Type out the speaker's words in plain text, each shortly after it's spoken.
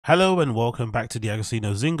Hello and welcome back to the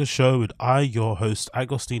Agostino Zinga Show with your host,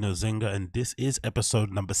 Agostino Zinga, and this is episode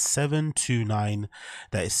number 729.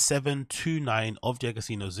 That is 729 of the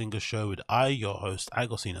Agostino Zinga Show with your host,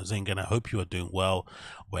 Agostino Zinga, and I hope you are doing well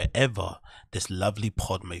wherever this lovely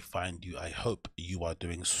pod may find you. I hope you are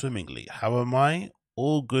doing swimmingly. How am I?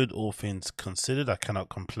 All good, all things considered. I cannot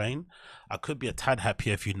complain. I could be a tad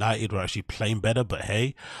happier if United were actually playing better, but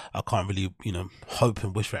hey, I can't really, hope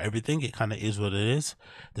and wish for everything. It kind of is what it is.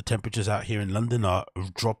 The temperatures out here in London are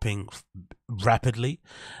dropping rapidly,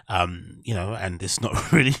 and it's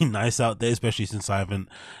not really nice out there, especially since I haven't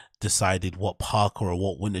decided what parka or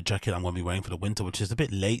what winter jacket I'm going to be wearing for the winter, which is a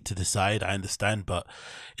bit late to decide, I understand, but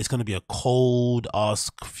it's going to be a cold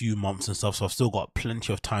ass few months and stuff, so I've still got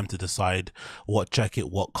plenty of time to decide what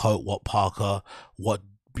jacket, what coat, what parka, what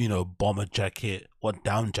bomber jacket, what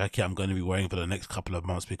down jacket I'm going to be wearing for the next couple of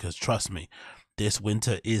months, because trust me, this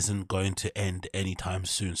winter isn't going to end anytime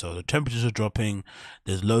soon. So the temperatures are dropping,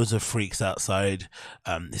 there's loads of freaks outside,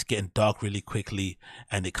 it's getting dark really quickly,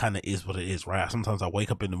 and it kind of is what it is, right? Sometimes I wake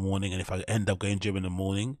up in the morning, and if I end up going gym in the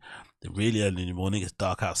morning, really early in the morning, it's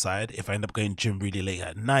dark outside. If I end up going gym really late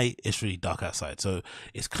at night, it's really dark outside. So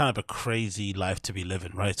it's kind of a crazy life to be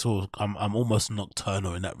living, right? So I'm almost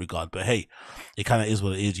nocturnal in that regard, but hey, it kind of is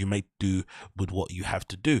what it is. You make do with what you have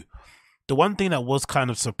to do. The one thing that was kind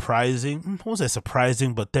of surprising, wasn't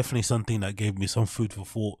surprising, but definitely something that gave me some food for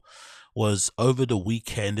thought, was over the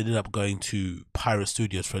weekend, ended up going to Pirate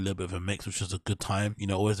Studios for a little bit of a mix, which was a good time.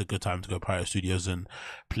 Always a good time to go to Pirate Studios and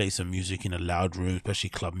play some music in a loud room,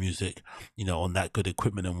 especially club music, on that good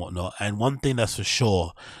equipment and whatnot. And one thing that's for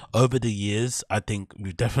sure, over the years, I think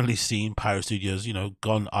we've definitely seen Pirate Studios,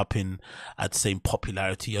 gone up in, I'd say,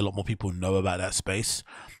 popularity. A lot more people know about that space.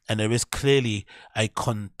 And there is clearly a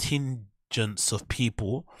contingent of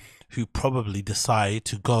people who probably decide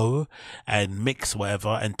to go and mix whatever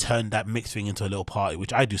and turn that mix thing into a little party,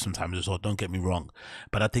 which I do sometimes as well, don't get me wrong.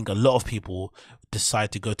 But I think a lot of people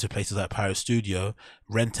decide to go to places like Pirate Studio,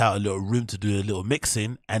 rent out a little room to do a little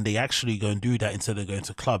mixing, and they actually go and do that instead of going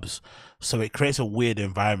to clubs. So it creates a weird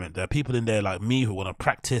environment. There are people in there like me who want to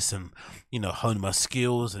practice and hone my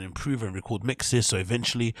skills and improve and record mixes, so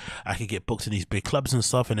eventually I could get booked in these big clubs and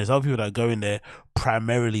stuff. And there's other people that go in there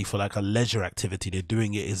primarily for like a leisure activity. They're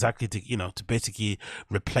doing it exactly to basically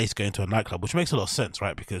replace going to a nightclub, which makes a lot of sense,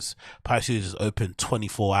 right? Because Pirate Studios is open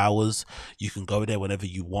 24 hours. You can go there whenever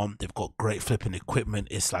you want. They've got great flipping equipment.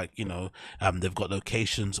 It's like they've got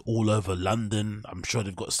locations all over London. I'm sure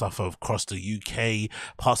they've got stuff across the UK,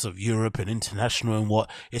 parts of Europe and international and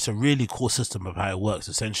what. It's a really cool system of how it works.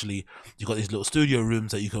 Essentially, you've got these little studio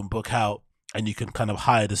rooms that you can book out, and you can kind of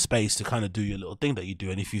hire the space to kind of do your little thing that you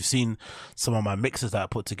do. And if you've seen some of my mixes that I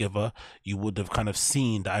put together, you would have kind of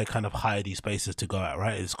seen that I kind of hire these spaces to go at,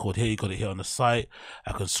 right? It's called here, you got it here on the site.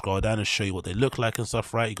 I can scroll down and show you what they look like and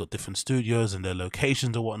stuff, right? You got different studios and their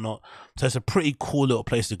locations and whatnot. So it's a pretty cool little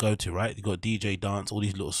place to go to, right? You got DJ dance, all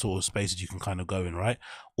these little sort of spaces you can kind of go in, right?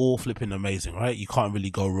 All flipping amazing, right? You can't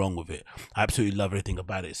really go wrong with it. I absolutely love everything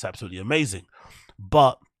about it. It's absolutely amazing.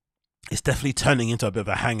 But it's definitely turning into a bit of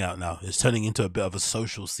a hangout now. It's turning into a bit of a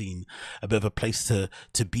social scene, a bit of a place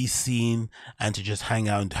to be seen and to just hang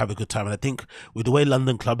out and have a good time. And I think with the way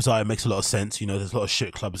London clubs are, it makes a lot of sense. There's a lot of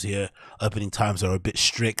shit clubs here. Opening times are a bit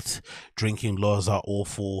strict. Drinking laws are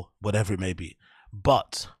awful, whatever it may be.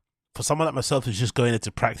 But for someone like myself who's just going there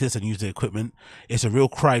to practice and use the equipment, it's a real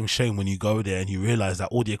crying shame when you go there and you realize that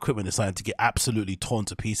all the equipment is starting to get absolutely torn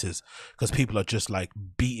to pieces because people are just like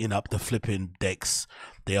beating up the flipping decks.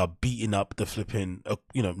 They are beating up the flipping,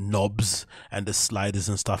 knobs and the sliders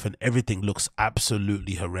and stuff, and everything looks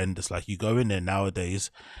absolutely horrendous. Like you go in there nowadays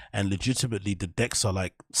and legitimately the decks are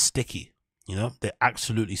like sticky. They're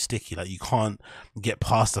absolutely sticky. Like you can't get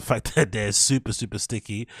past the fact that they're super, super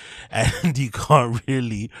sticky, and you can't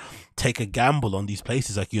really take a gamble on these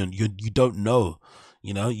places. Like you don't know,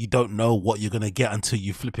 you don't know what you're gonna get until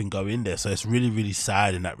you flipping go in there. So it's really, really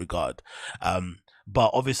sad in that regard.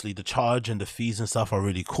 But obviously the charge and the fees and stuff are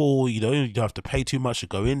really cool. You don't have to pay too much to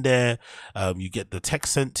go in there. You get the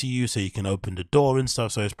text sent to you so you can open the door and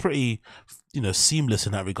stuff. So it's pretty, seamless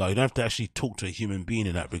in that regard. You don't have to actually talk to a human being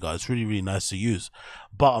in that regard. It's really, really nice to use.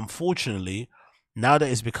 But unfortunately, now that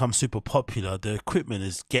it's become super popular, the equipment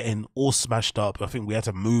is getting all smashed up. I think we had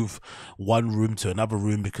to move one room to another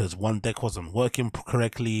room because one deck wasn't working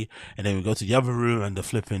correctly, and then we go to the other room and the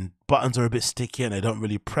flipping buttons are a bit sticky and they don't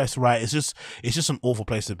really press right. It's just an awful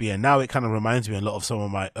place to be. And now it kind of reminds me a lot of some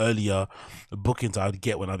of my earlier bookings I would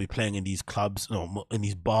get when I'd be playing in these clubs, in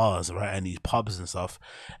these bars, right, and these pubs and stuff.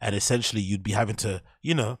 And essentially you'd be having to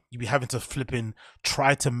flipping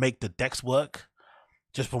try to make the decks work,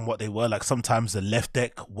 just from what they were. Like sometimes the left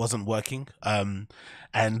deck wasn't working, and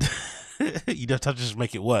you don't have to just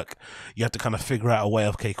make it work. You have to kind of figure out a way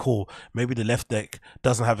of, okay, cool, maybe the left deck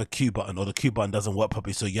doesn't have a Q button, or the Q button doesn't work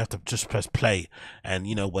properly, so you have to just press play and,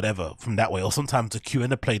 you know, whatever from that way. Or sometimes the Q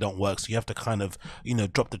and the play don't work, so you have to kind of, you know,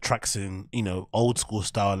 drop the tracks in, you know, old school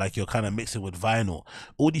style, like you're kind of mixing with vinyl.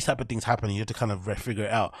 All these type of things happen, and you have to kind of figure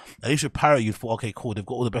it out. At least with Pyrrhus, you thought, okay, cool, they've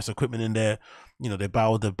got all the best equipment in there, you know, they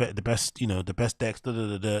bow the best, you know, the best decks,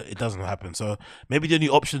 it doesn't happen. So maybe the only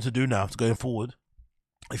option to do now to going forward,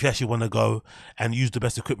 if you actually want to go and use the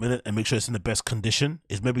best equipment and make sure it's in the best condition,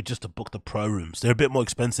 is maybe just to book the pro rooms. They're a bit more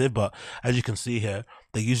expensive, but as you can see here,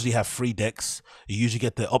 they usually have 3 decks. You usually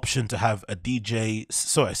get the option to have a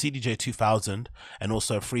CDJ 2000 and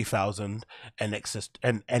also 3000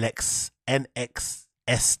 NX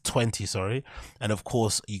S20, sorry, and of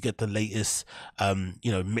course you get the latest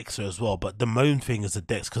you know, mixer as well. But the main thing is the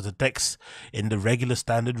decks, because the decks in the regular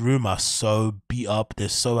standard room are so beat up, they're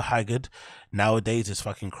so haggard nowadays, it's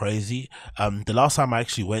fucking crazy. The last time I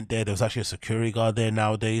actually went there was actually a security guard there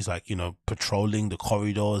nowadays, like, you know, patrolling the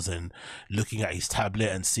corridors and looking at his tablet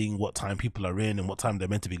and seeing what time people are in and what time they're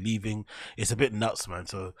meant to be leaving. It's a bit nuts, man.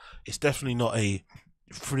 So it's definitely not a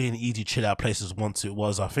free and easy chill out places once it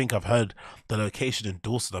was. I think I've heard the location in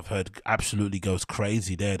Dorset, I've heard, absolutely goes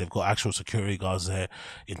crazy there. They've got actual security guards there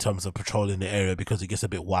in terms of patrolling the area, because it gets a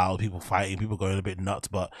bit wild, people fighting, people going a bit nuts.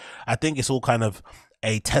 But I think it's all kind of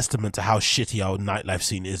a testament to how shitty our nightlife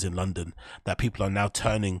scene is in London, that people are now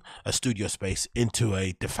turning a studio space into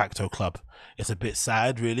a de facto club. It's a bit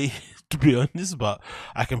sad, really, to be honest, but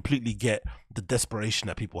I completely get the desperation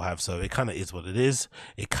that people have. So it kind of is what it is.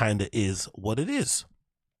 It kind of is what it is.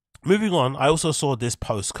 Moving on, I also saw this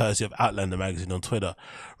post courtesy of Outlander magazine on Twitter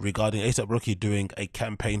regarding A$AP Rocky doing a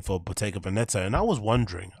campaign for Bottega Veneta, and I was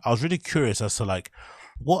wondering, I was really curious as to, like,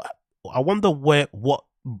 what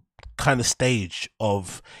kind of stage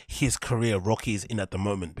of his career Rocky is in at the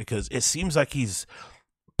moment, because it seems like he's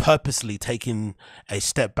purposely taking a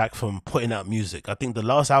step back from putting out music. I think the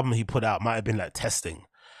last album he put out might have been like Testing,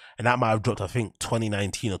 and that might have dropped, I think,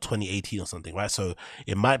 2019 or 2018 or something, right? So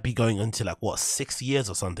it might be going into like, what, 6 years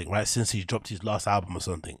or something, right, since he dropped his last album or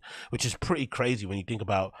something, which is pretty crazy when you think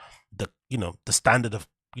about the, you know, the standard of,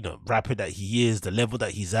 you know, rapper that he is, the level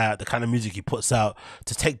that he's at, the kind of music he puts out.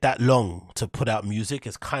 To take that long to put out music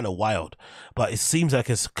is kind of wild, but it seems like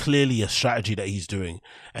it's clearly a strategy that he's doing,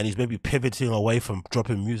 and he's maybe pivoting away from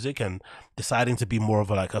dropping music and deciding to be more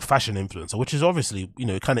of a fashion influencer, which is obviously, you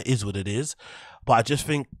know, it kind of is what it is. But I just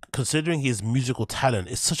think, considering his musical talent,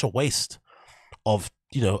 it's such a waste of,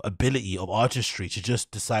 you know, ability, of artistry, to just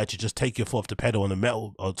decide to just take your foot off the pedal on the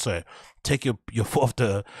metal, or sorry, take your foot off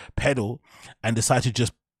the pedal and decide to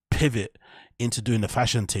just pivot into doing the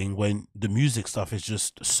fashion thing, when the music stuff is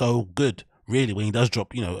just so good, really. When he does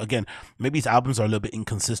drop, you know, again, maybe his albums are a little bit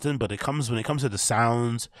inconsistent, but when it comes to the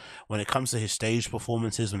sounds, when it comes to his stage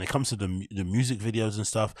performances, when it comes to the music videos and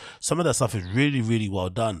stuff, some of that stuff is really, really well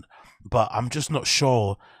done. But I'm just not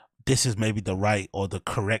sure this is maybe the right or the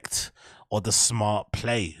correct or the smart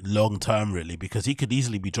play long term, really, because he could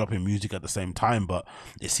easily be dropping music at the same time, but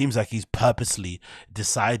it seems like he's purposely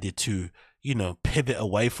decided to, you know, pivot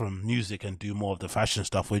away from music and do more of the fashion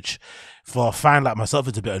stuff, which for a fan like myself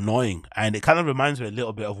is a bit annoying. And it kind of reminds me a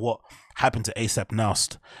little bit of what happened to A$AP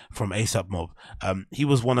Nast from A$AP Mob. He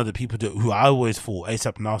was one of the people who I always thought,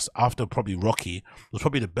 A$AP Nast, after probably Rocky, was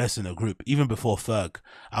probably the best in the group, even before Ferg.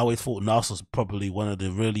 I always thought Nast was probably one of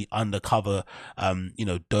the really undercover, you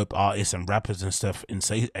know, dope artists and rappers and stuff in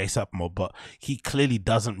A$AP Mob, but he clearly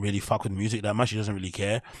doesn't really fuck with music that much. He doesn't really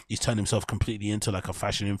care. He's turned himself completely into like a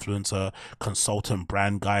fashion influencer, consultant,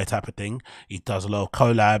 brand guy type of thing. He does a lot of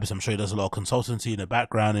collabs. I'm sure he does a lot of consultancy in the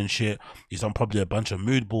background and shit. He's on probably a bunch of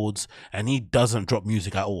mood boards, and he doesn't drop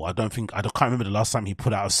music at all. I can't remember the last time he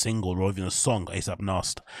put out a single or even a song, A$AP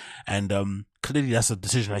Nast. And clearly that's a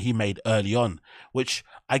decision that he made early on, which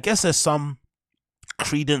I guess there's some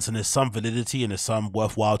credence and there's some validity and there's some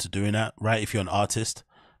worthwhile to doing that, right? If you're an artist,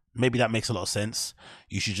 maybe that makes a lot of sense.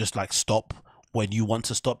 You should just like stop when you want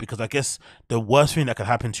to stop, because I guess the worst thing that could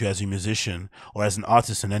happen to you as a musician or as an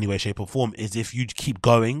artist in any way, shape or form is if you keep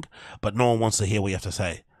going but no one wants to hear what you have to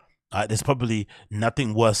say. There's probably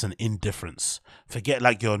nothing worse than indifference. Forget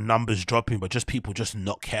like your numbers dropping, but just people just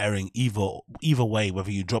not caring either way, whether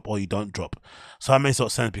you drop or you don't drop. So that makes a lot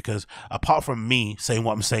of sense, because apart from me saying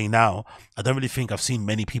what I'm saying now, I don't really think I've seen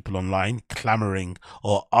many people online clamoring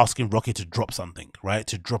or asking Rocky to drop something, right?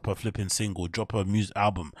 To drop a flipping single, drop a music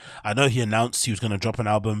album. I know he announced he was going to drop an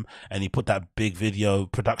album and he put that big video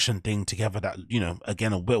production thing together that, you know,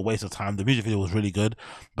 again, a bit of waste of time. The music video was really good,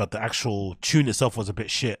 but the actual tune itself was a bit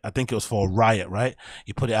shit. I think think it was for a riot, right?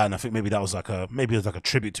 He put it out, and I think maybe that was like maybe it was like a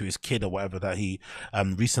tribute to his kid or whatever that he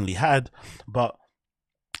recently had. But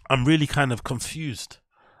I'm really kind of confused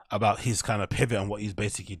about his kind of pivot and what he's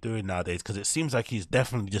basically doing nowadays, because it seems like he's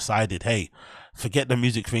definitely decided, hey, forget the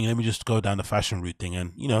music thing, let me just go down the fashion route thing.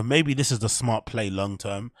 And, you know, maybe this is the smart play long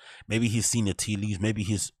term. Maybe he's seen the tea leaves, maybe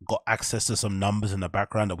he's got access to some numbers in the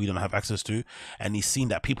background that we don't have access to, and he's seen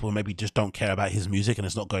that people maybe just don't care about his music and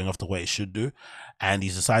it's not going off the way it should do, and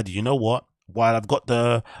he's decided, you know what, while I've got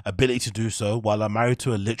the ability to do so, while I'm married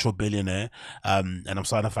to a literal billionaire, and I'm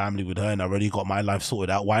starting a family with her, and I already got my life sorted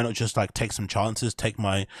out, why not just like take some chances, take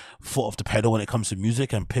my foot off the pedal when it comes to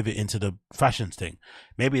music and pivot into the fashions thing?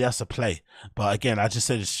 Maybe that's a play. But again, I just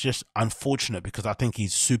said it's just unfortunate, because I think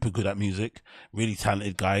he's super good at music, really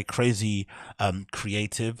talented guy, crazy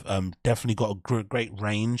creative, definitely got a great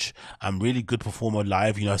range, really good performer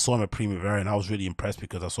live. You know, I saw him at Primavera and I was really impressed,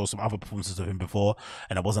 because I saw some other performances of him before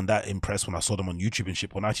and I wasn't that impressed when I saw them on YouTube and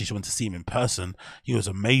shit. When I actually went to see him in person, he was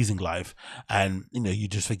amazing live. And you know, you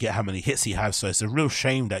just forget how many hits he has. So it's a real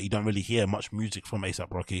shame that you don't really hear much music from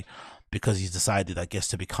A$AP Rocky, because he's decided, I guess,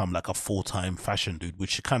 to become like a full-time fashion dude,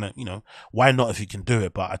 which kind of, you know, why not if you can do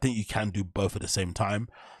it? But I think you can do both at the same time.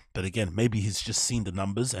 But again, maybe he's just seen the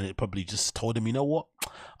numbers and it probably just told him, you know what,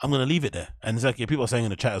 I'm going to leave it there. And exactly, people are saying in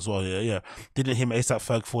the chat as well, yeah, didn't him A$AP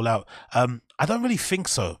Ferg fall out? I don't really think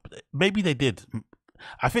so. Maybe they did.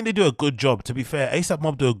 I think they do a good job. To be fair, A$AP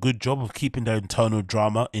Mob do a good job of keeping their internal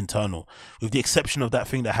drama internal, with the exception of that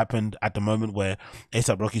thing that happened at the moment where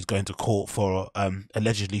A$AP Rocky's going to court for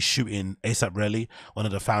allegedly shooting A$AP Relly, one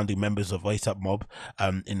of the founding members of A$AP Mob,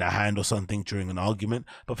 in the hand or something during an argument.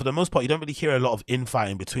 But for the most part, you don't really hear a lot of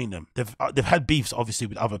infighting between them. They've had beefs obviously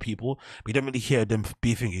with other people, but you don't really hear them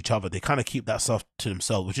beefing each other. They kind of keep that stuff to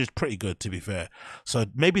themselves, which is pretty good, to be fair. So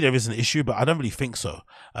maybe there is an issue, but I don't really think so.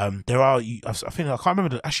 There are, I can't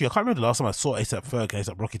remember the last time I saw A$AP Ferg and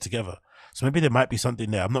A$AP Rocky together. So maybe there might be something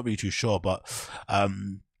there. I'm not really too sure, but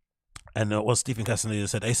and what Stephen Castaneda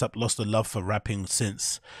said, A$AP lost the love for rapping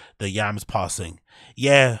since the Yams passing.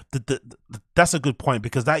 Yeah, that's a good point,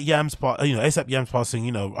 because that Yams part, you know, A$AP Yams passing,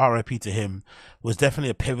 you know, RIP to him, was definitely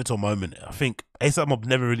a pivotal moment. I think A$AP Mob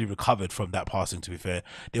never really recovered from that passing, to be fair.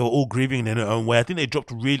 They were all grieving in their own way. I think they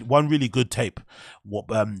dropped one really good tape,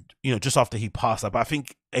 you know, just after he passed. But I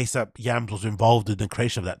think A$AP Yams was involved in the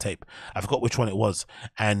creation of that tape. I forgot which one it was,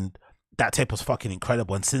 and that tape was fucking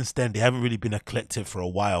incredible. And since then, they haven't really been a collective for a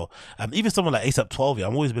while. Even someone like A$AP 12,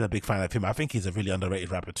 I've always been a big fan of him. I think he's a really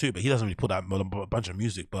underrated rapper too, but he doesn't really put out a bunch of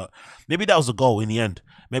music. But maybe that was the goal in the end.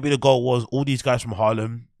 Maybe the goal was all these guys from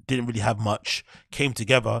Harlem didn't really have much, came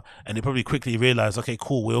together, and they probably quickly realized, okay,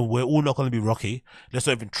 cool, we're all not going to be Rocky. Let's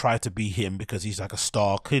not even try to be him, because he's like a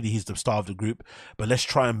star. Clearly he's the star of the group, but let's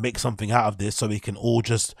try and make something out of this so we can all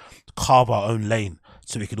just carve our own lane,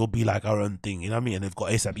 so we could all be like our own thing, you know what I mean? And they've got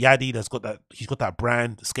A$AP Yadi, he's got that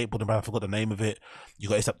brand, the skateboarding brand, I forgot the name of it. You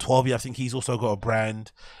got A$AP 12, I think he's also got a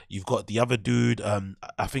brand. You've got the other dude,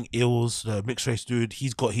 I think Ills, the mixed race dude,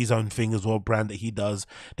 he's got his own thing as well, brand that he does.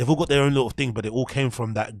 They've all got their own little thing, but it all came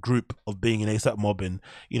from that group of being an A$AP Mob and,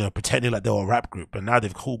 you know, pretending like they were a rap group. But now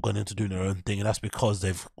they've all gone into doing their own thing, and that's because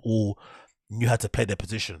they've all knew how to play their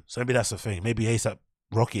position. So maybe that's the thing. Maybe A$AP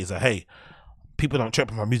Rocky is like, hey, people don't trip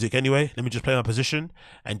on my music anyway, let me just play my position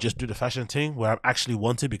and just do the fashion thing where I'm actually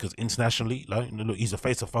wanted, because internationally, like, look, he's the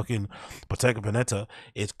face of fucking Bottega Veneta.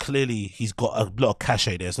 It's clearly, he's got a lot of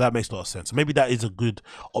cachet there, so that makes a lot of sense. So maybe that is a good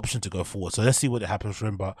option to go forward. So let's see what happens for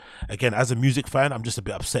him. But again, as a music fan, I'm just a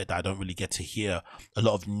bit upset that I don't really get to hear a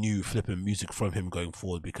lot of new flipping music from him going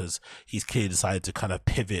forward, because he's clearly decided to kind of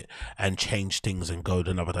pivot and change things and go to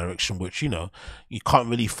another direction, which, you know, you can't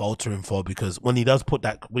really falter him for, because when he does put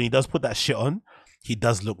that shit on, he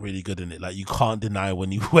does look really good in it. Like, you can't deny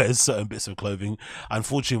when he wears certain bits of clothing.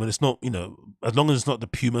 Unfortunately, when it's not, you know, as long as it's not the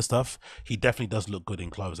Puma stuff, he definitely does look good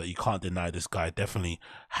in clothes. Like, you can't deny this guy definitely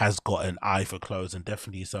has got an eye for clothes, and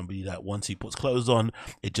definitely somebody that once he puts clothes on,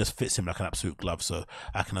 it just fits him like an absolute glove. So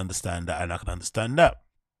I can understand that, and I can understand that.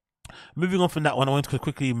 Moving on from that one, I want to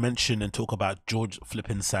quickly mention and talk about George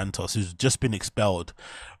flipping Santos, who's just been expelled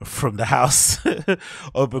from the house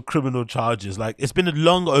over criminal charges. Like, it's been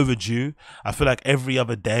long overdue. I feel like every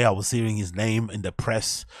other day I was hearing his name in the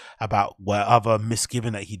press about whatever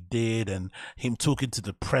misgiving that he did, and him talking to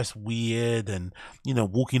the press weird, and, you know,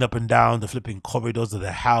 walking up and down the flipping corridors of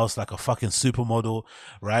the house like a fucking supermodel,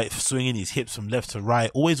 right? Swinging his hips from left to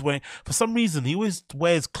right, always wearing, for some reason, he always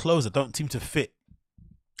wears clothes that don't seem to fit.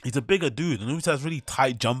 He's a bigger dude, and he always has really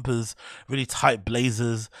tight jumpers, really tight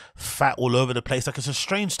blazers, fat all over the place. Like, it's a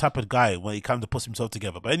strange type of guy when he comes to put himself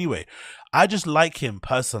together. But anyway, I just like him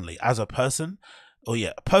personally as a person. Oh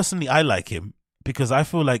yeah, personally I like him. because I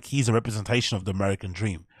feel like he's a representation of the American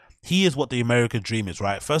dream. He is what the American dream is,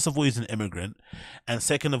 right? First of all, he's an immigrant, and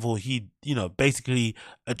second of all, he, you know, basically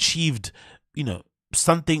achieved, you know,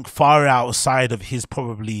 something far outside of his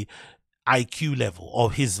probably IQ level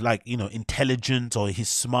or his, like, you know, intelligence or his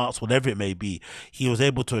smarts, whatever it may be. He was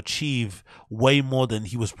able to achieve way more than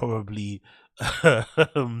he was probably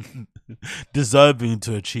deserving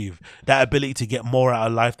to achieve. That ability to get more out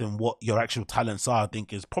of life than what your actual talents are, I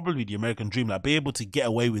think, is probably the American dream. Like, be able to get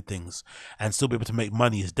away with things and still be able to make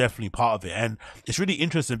money is definitely part of it. And it's really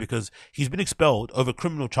interesting because he's been expelled over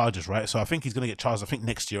criminal charges, right? So I think he's going to get charged, I think,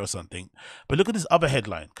 next year or something. But look at this other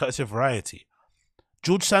headline, courtesy of Variety.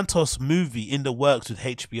 George Santos movie in the works with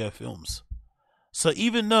HBO Films. So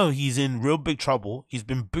even though he's in real big trouble, he's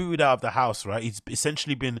been booted out of the house, right? He's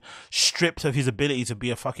essentially been stripped of his ability to be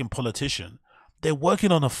a fucking politician. They're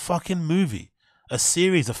working on a fucking movie, a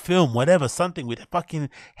series, a film, whatever, something with fucking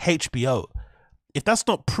HBO. If that's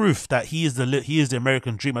not proof that he is the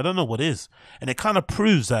American dream, I don't know what is. And it kind of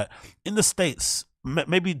proves that in the States,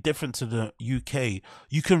 maybe different to the UK,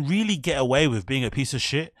 you can really get away with being a piece of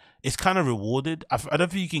shit. It's kind of rewarded. I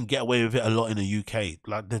don't think you can get away with it a lot in the UK.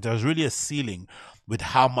 Like, there's really a ceiling with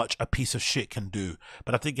how much a piece of shit can do.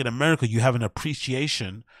 But I think in America, you have an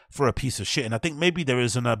appreciation for a piece of shit. And I think maybe there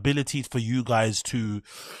is an ability for you guys to,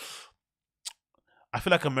 I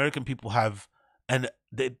feel like American people have, and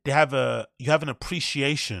you have an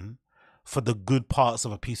appreciation for the good parts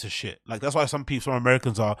of a piece of shit. Like, that's why some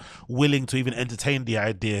Americans are willing to even entertain the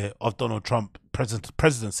idea of Donald Trump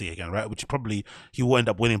presidency again, right? Which probably he will end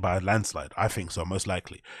up winning by a landslide. I think so, most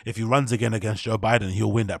likely. If he runs again against Joe Biden,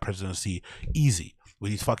 he'll win that presidency easy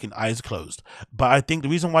with his fucking eyes closed. But I think the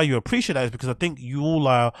reason why you appreciate that is because I think you all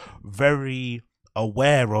are very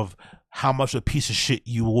aware of how much a piece of shit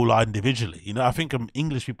you all are individually. You know, I think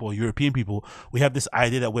English people or European people, we have this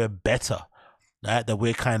idea that we're better. Right? That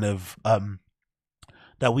we're kind of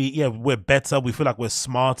we're better, we feel like we're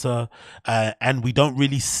smarter, and we don't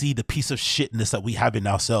really see the piece of shitness that we have in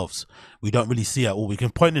ourselves. We don't really see it all. We can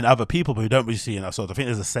point in other people, but we don't really see it in ourselves. I think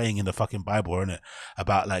there's a saying in the fucking Bible, isn't it,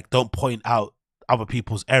 about like, don't point out other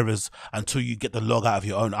people's errors until you get the log out of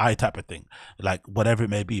your own eye, type of thing, like whatever it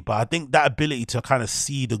may be. But I think that ability to kind of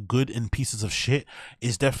see the good in pieces of shit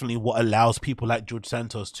is definitely what allows people like George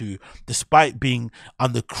Santos to, despite being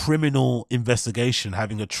under criminal investigation,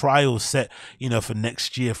 having a trial set, you know, for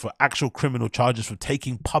next year for actual criminal charges for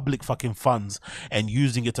taking public fucking funds and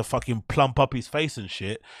using it to fucking plump up his face and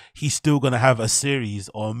shit, he's still gonna have a series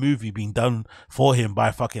or a movie being done for him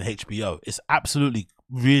by fucking HBO. It's absolutely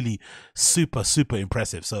really super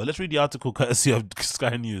impressive. So let's read the article courtesy of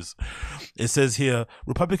Sky News. It says here,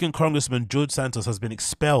 Republican Congressman George Santos has been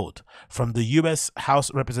expelled from the US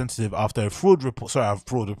House Representative after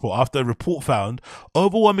after a report found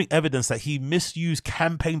overwhelming evidence that he misused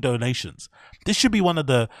campaign donations. This should be one of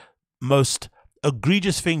the most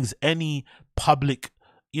egregious things any public,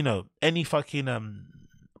 you know, any fucking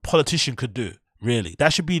politician could do. Really,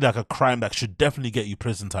 that should be like a crime that should definitely get you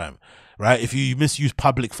prison time, right? If you misuse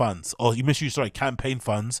public funds, or you misuse, campaign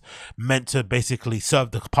funds meant to basically serve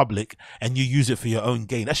the public, and you use it for your own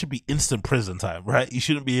gain, that should be instant prison time, right? You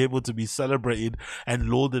shouldn't be able to be celebrated and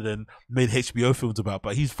lauded and made HBO films about,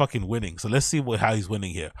 but he's fucking winning. So let's see how he's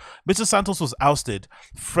winning here. Mr. Santos was ousted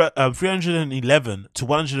 311 to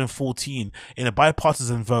 114 in a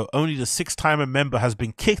bipartisan vote. Only the sixth-time member has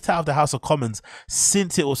been kicked out of the House of Commons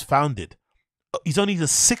since it was founded. He's only the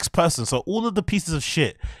sixth person, so all of the pieces of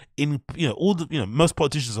shit in, most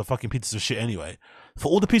politicians are fucking pieces of shit anyway. For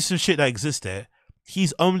all the pieces of shit that exist there,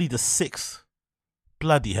 he's only the sixth.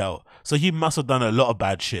 Bloody hell. So he must have done a lot of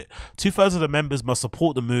bad shit. 2/3 of the members must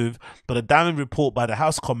support the move, but a damning report by the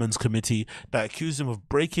House Commons Committee that accused him of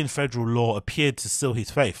breaking federal law appeared to seal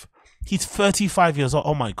his faith. He's 35 years old.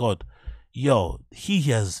 Oh my God. Yo, he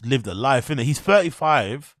has lived a life, innit? He's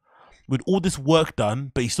 35 with all this work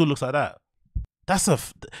done, but he still looks like that.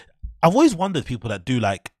 I've always wondered people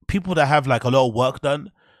that have like a lot of work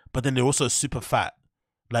done, but then they're also super fat.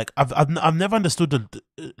 Like I've never understood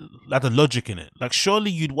the logic in it. Like, surely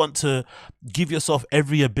you'd want to give yourself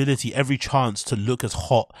every ability, every chance to look as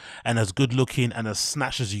hot and as good looking and as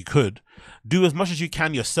snatched as you could. Do as much as you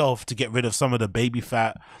can yourself to get rid of some of the baby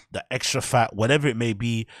fat, the extra fat, whatever it may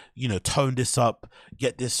be. You know, tone this up,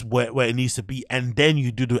 get this where it needs to be, and then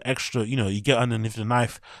you do the extra. You know, you get underneath the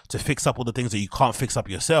knife to fix up all the things that you can't fix up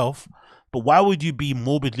yourself. But why would you be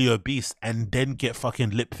morbidly obese and then get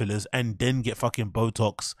fucking lip fillers and then get fucking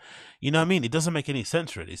Botox? You know what I mean? It doesn't make any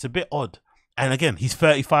sense, really. It's a bit odd. And again, he's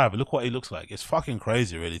 35. Look what he looks like. It's fucking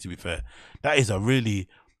crazy, really, to be fair.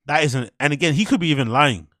 And again, he could be even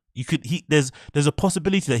lying. There's a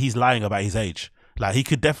possibility that he's lying about his age. Like, he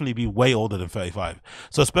could definitely be way older than 35.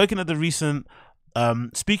 So speaking at the recent,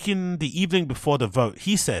 speaking the evening before the vote,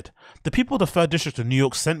 he said, "The people of the 3rd District of New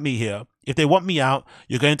York sent me here. If they want me out,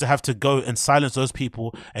 you're going to have to go and silence those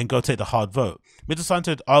people and go take the hard vote." Mr.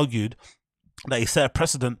 Santos argued that he set a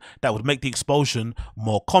precedent that would make the expulsion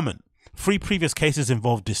more common. 3 previous cases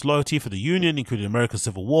involved disloyalty for the Union, including the American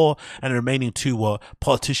Civil War, and the remaining 2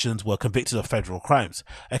 politicians were convicted of federal crimes.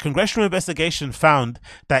 A congressional investigation found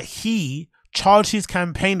that he charged his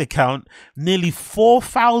campaign account nearly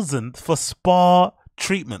 $4,000 for spa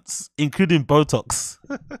treatments, including Botox.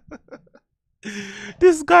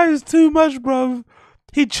 This guy is too much, bro.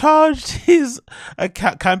 He charged his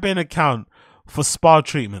campaign account for spa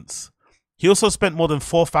treatments. He also spent more than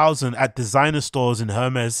 $4,000 at designer stores in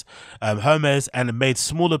Hermes, and made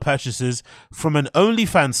smaller purchases from an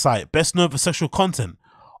OnlyFans site best known for sexual content.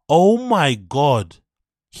 Oh my God.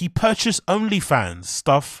 He purchased OnlyFans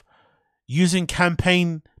stuff using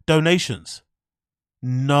campaign donations.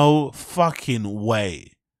 No fucking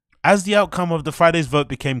way. As the outcome of the Friday's vote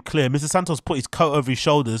became clear, Mr. Santos put his coat over his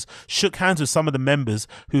shoulders, shook hands with some of the members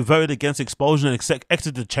who voted against expulsion, and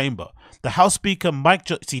exited the chamber. The House Speaker, Mike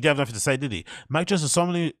Johnson, he didn't have nothing to say, did he? Mike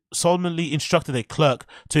Johnson solemnly instructed a clerk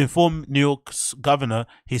to inform New York's governor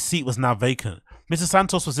his seat was now vacant. Mr.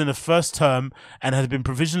 Santos was in the 1st term and had been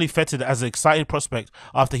provisionally feted as an exciting prospect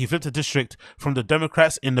after he flipped the district from the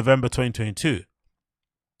Democrats in November 2022.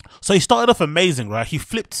 So he started off amazing, right? He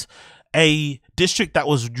flipped a district that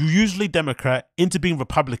was usually Democrat into being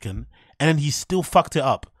Republican, and then he still fucked it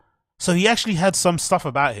up. So he actually had some stuff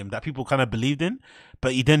about him that people kind of believed in,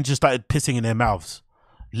 but he then just started pissing in their mouths,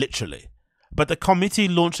 literally. But the committee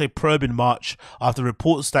launched a probe in March after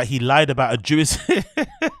reports that he lied about a Jewish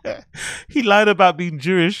he lied about being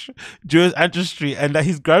Jewish ancestry, and that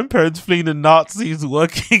his grandparents fleeing the Nazis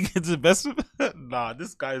working in investment. Nah,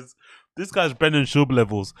 this guy's Brendan Schaub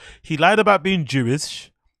levels. He lied about being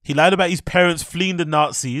Jewish. He lied about his parents fleeing the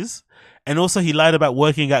Nazis, and also he lied about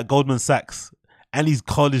working at Goldman Sachs and his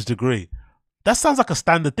college degree. That sounds like a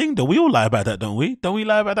standard thing, though. We all lie about that, don't we? Don't we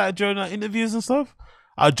lie about that during our interviews and stuff?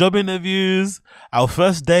 Our job interviews, our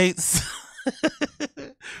first dates.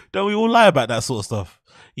 Don't we all lie about that sort of stuff?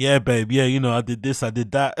 Yeah, babe. Yeah, you know, I did this, I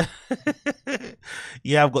did that.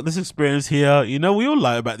 Yeah, I've got this experience here. You know, we all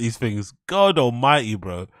lie about these things. God almighty,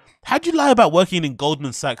 bro. How'd you lie about working in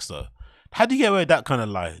Goldman Sachs, though? How do you get away with that kind of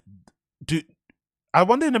lie? I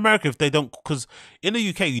wonder in America if they don't, because in the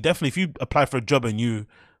UK, you definitely, if you apply for a job and you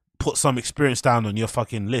put some experience down on your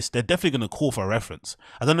fucking list, they're definitely going to call for a reference.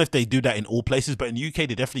 I don't know if they do that in all places, but in the UK,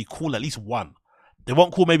 they definitely call at least one. They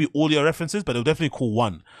won't call maybe all your references, but they'll definitely call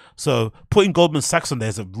one. So putting Goldman Sachs on there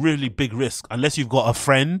is a really big risk, unless you've got a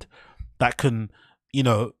friend that can, you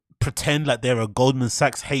know, pretend like they're a Goldman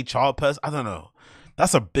Sachs HR person. I don't know.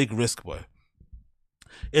 That's a big risk, boy.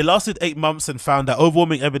 It lasted 8 months and found that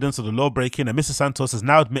overwhelming evidence of the law breaking, and Mr. Santos has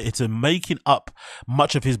now admitted to making up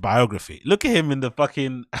much of his biography. Look at him in the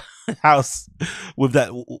fucking house with that,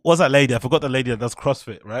 what's that lady? I forgot the lady that does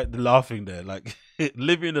CrossFit, right? The laughing there, like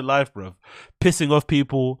living the life, bro. Pissing off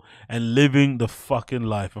people and living the fucking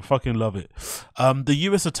life. I fucking love it. The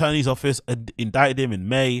US Attorney's Office indicted him in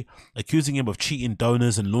May, accusing him of cheating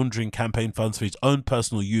donors and laundering campaign funds for his own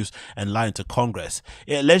personal use and lying to Congress.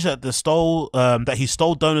 It alleged that he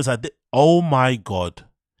stole donors' oh my God.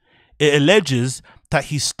 It alleges that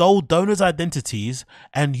he stole donors' identities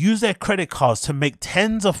and used their credit cards to make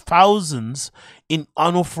tens of thousands in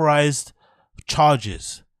unauthorized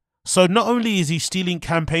charges. So not only is he stealing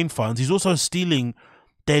campaign funds, he's also stealing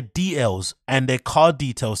their DLs and their card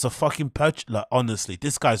details to fucking purchase. Like, honestly,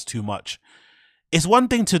 this guy's too much. It's one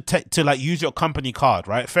thing to like use your company card,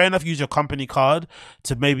 right? Fair enough, use your company card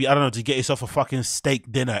to maybe, I don't know, to get yourself a fucking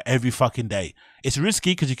steak dinner every fucking day. It's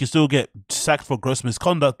risky because you can still get sacked for gross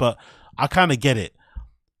misconduct, but I kind of get it.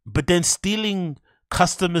 But then stealing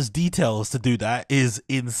customers' details to do that is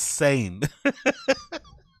insane.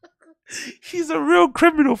 He's a real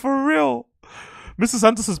criminal, for real. Mr.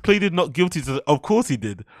 Santos has pleaded not guilty to, of course he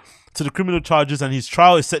did, to the criminal charges, and his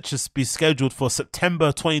trial is set to be scheduled for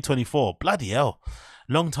September 2024. Bloody hell.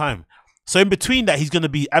 Long time. So in between that, he's going to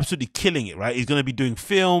be absolutely killing it, right? He's going to be doing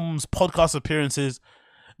films, podcast appearances.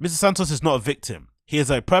 Mr. Santos is not a victim. He is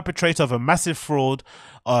a perpetrator of a massive fraud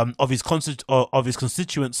of his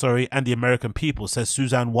constituents, and the American people, says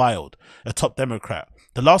Suzanne Wild, a top Democrat.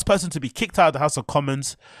 The last person to be kicked out of the House of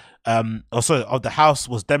Commons, of the House,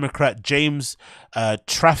 was Democrat James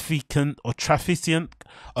Traficant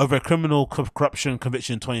over a criminal corruption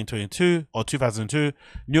conviction in 2002.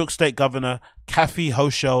 New York State Governor Kathy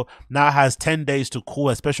Hochul now has 10 days to call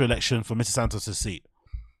a special election for Mr. Santos' seat.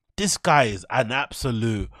 This guy is an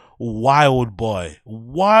absolute wild boy.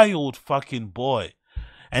 Wild fucking boy.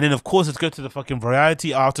 And then, of course, let's go to the fucking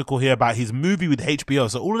Variety article here about his movie with HBO.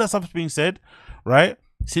 So all of that stuff is being said, right?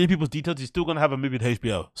 Seeing people's details, he's still going to have a movie with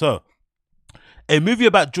HBO. So a movie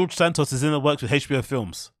about George Santos is in the works with HBO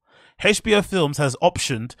Films. HBO Films has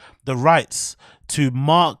optioned the rights to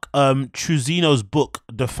Mark Truzino's book,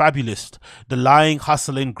 The Fabulist, the lying,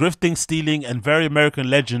 hustling, grifting, stealing, and very American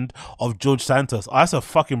legend of George Santos. Oh, that's a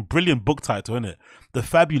fucking brilliant book title, isn't it? The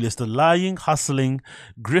Fabulist, the lying, hustling,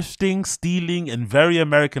 grifting, stealing, and very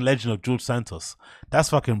American legend of George Santos. That's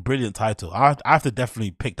fucking brilliant title. I have to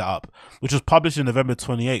definitely pick that up, which was published in November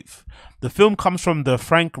 28th. The film comes from the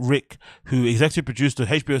Frank Rick, who executive produced the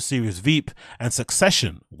HBO series Veep and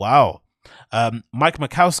Succession. Wow. Mike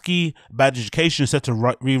Makowski, Bad Education, is set to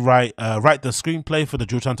write the screenplay for the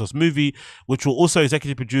George Santos movie, which will also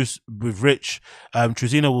executive produce with Rich.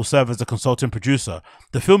 Truzino will serve as the consultant producer.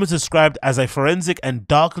 The film is described as a forensic and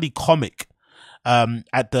darkly comic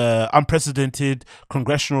at the unprecedented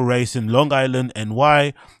congressional race in Long Island,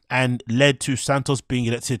 NY, and led to Santos being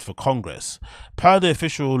elected for Congress. Per the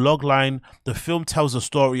official logline, the film tells the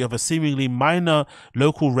story of a seemingly minor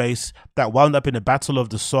local race that wound up in a battle of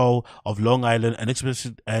the soul of Long Island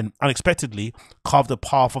and unexpectedly carved a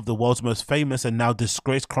path of the world's most famous and now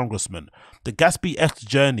disgraced congressman. The Gatsby-esque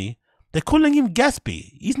journey, they're calling him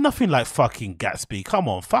Gatsby. He's nothing like fucking Gatsby. Come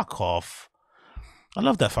on, fuck off. I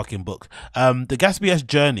love that fucking book. The Gatsby-esque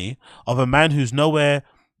journey of a man who's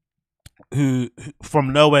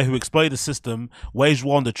from nowhere, who exploited the system, waged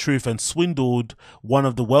war on the truth, and swindled one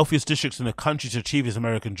of the wealthiest districts in the country to achieve his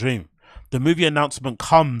American dream. The movie announcement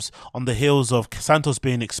comes on the heels of Santos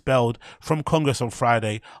being expelled from Congress on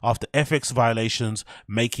Friday after ethics violations,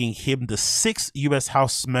 making him the 6th US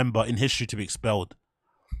House member in history to be expelled.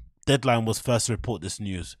 Deadline was first to report this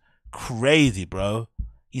news. Crazy, bro.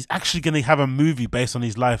 He's actually going to have a movie based on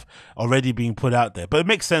his life already being put out there. But it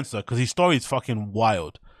makes sense, though, because his story is fucking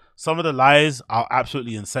wild. Some of the lies are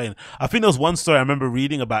absolutely insane. I think there was one story I remember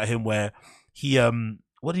reading about him where he,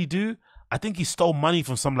 what did he do? I think he stole money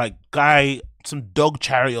from some like guy, some dog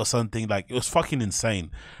charity or something. Like, it was fucking insane.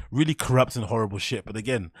 Really corrupt and horrible shit. But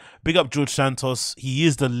again, big up George Santos. He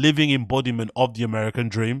is the living embodiment of the American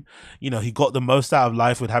dream. You know, he got the most out of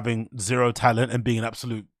life with having zero talent and being an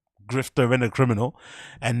absolute grifter and a criminal.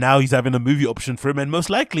 And now he's having a movie option for him. And most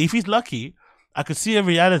likely, if he's lucky, I could see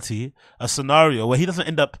a scenario where he doesn't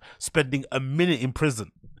end up spending a minute in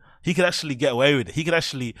prison. He could actually get away with it. He could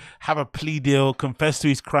actually have a plea deal, confess to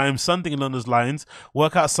his crime, something along those lines,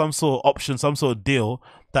 work out some sort of option, some sort of deal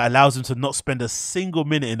that allows him to not spend a single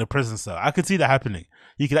minute in a prison cell. I could see that happening.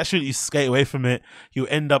 He could actually skate away from it. He'll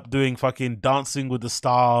end up doing fucking Dancing with the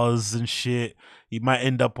Stars and shit. He might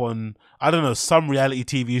end up on, I don't know, some reality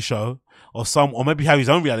TV show or maybe have his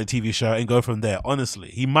own reality TV show and go from there. Honestly,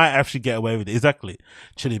 he might actually get away with it. Exactly.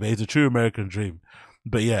 Chilly, but he's a true American dream.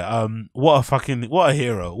 But yeah, what a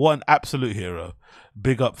hero. What an absolute hero.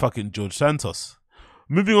 Big up fucking George Santos.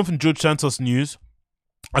 Moving on from George Santos news,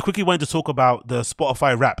 I quickly wanted to talk about the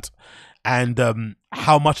Spotify Wrapped and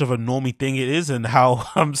how much of a normie thing it is, and how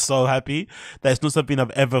I'm so happy that it's not something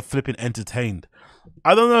I've ever flipping entertained.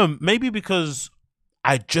 I don't know, maybe because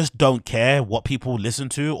I just don't care what people listen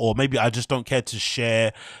to, or maybe I just don't care to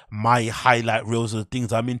share my highlight reels of the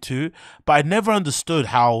things I'm into. But I never understood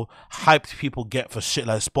how hyped people get for shit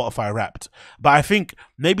like Spotify Wrapped. But I think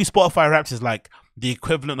maybe Spotify Wrapped is like the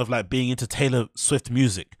equivalent of like being into Taylor Swift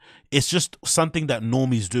music. It's just something that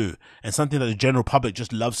normies do and something that the general public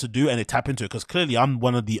just loves to do, and they tap into it, because clearly I'm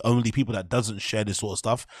one of the only people that doesn't share this sort of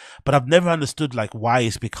stuff. But I've never understood like why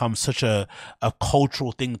it's become such a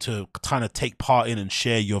cultural thing to kind of take part in and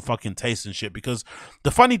share your fucking taste and shit. Because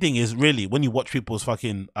the funny thing is, really, when you watch people's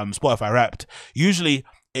fucking Spotify Wrapped, usually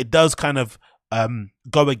it does kind of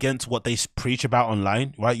go against what they preach about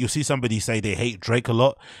online, right? You'll see somebody say they hate Drake a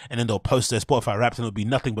lot, and then they'll post their Spotify Wrapped and it'll be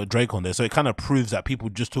nothing but Drake on there. So it kind of proves that people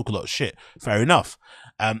just talk a lot of shit. Fair enough.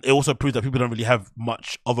 It also proves that people don't really have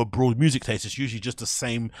much of a broad music taste. It's usually just the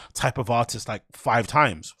same type of artist like 5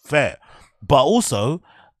 times. Fair. But also,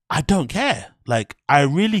 I don't care. Like, I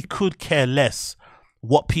really could care less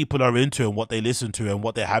what people are into and what they listen to and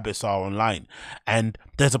what their habits are online. And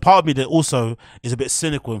there's a part of me that also is a bit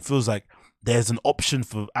cynical and feels like there's an option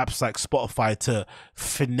for apps like Spotify to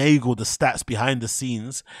finagle the stats behind the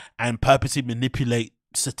scenes and purposely manipulate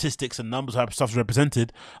statistics and numbers, how stuff's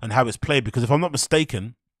represented and how it's played. Because if I'm not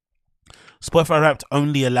mistaken, Spotify Wrapped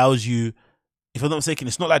only allows you, if I'm not mistaken,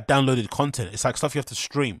 it's not like downloaded content. It's like stuff you have to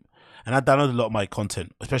stream. and I download a lot of my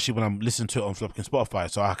content, especially when I'm listening to it on fucking Spotify,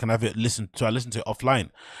 so I can have it I listen to it offline.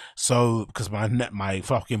 So because my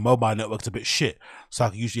fucking mobile network's a bit shit, so I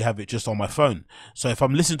can usually have it just on my phone. So if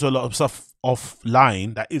I'm listening to a lot of stuff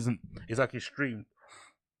offline that isn't exactly streamed,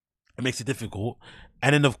 it makes it difficult.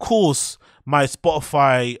 And then of course my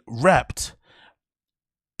Spotify Wrapped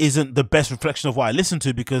isn't the best reflection of what I listen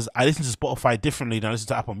to, because I listen to Spotify differently than I listen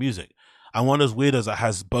to Apple Music. I'm one of those weirdos that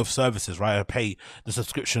has both services, right? I pay the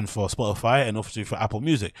subscription for Spotify and obviously for Apple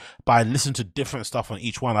Music, but I listen to different stuff on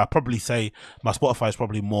each one. I probably say my Spotify is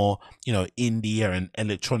probably more, you know, indie and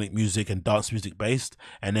electronic music and dance music based,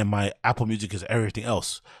 and then my Apple Music is everything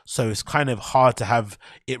else. So it's kind of hard to have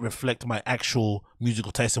it reflect my actual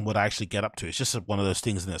musical taste and what I actually get up to. It's just one of those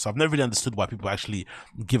things, isn't it? So I've never really understood why people actually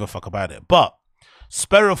give a fuck about it. But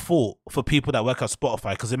spare a thought for people that work at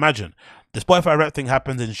Spotify, because imagine the Spotify Wrapped thing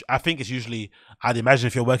happens, and I think it's usually, I'd imagine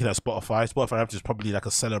if you're working at Spotify Wrapped is probably like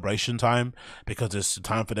a celebration time, because it's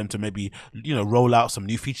time for them to maybe, you know, roll out some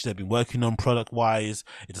new features they've been working on product wise.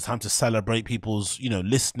 It's a time to celebrate people's, you know,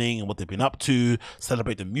 listening and what they've been up to,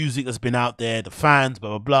 celebrate the music that's been out there, the fans,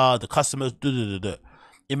 blah blah blah, the customers.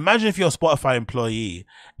 Imagine if you're a Spotify employee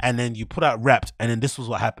and then you put out Wrapped, and then this was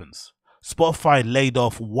what happens. Spotify laid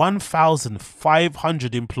off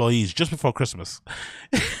 1,500 employees just before Christmas.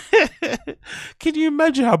 Can you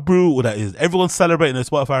imagine how brutal that is? Everyone's celebrating their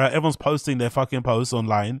Spotify, right? Everyone's posting their fucking posts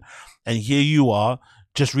online, and here you are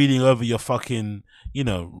just reading over your fucking, you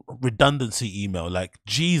know, redundancy email. Like,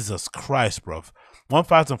 Jesus Christ, bruv.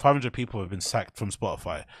 1,500 people have been sacked from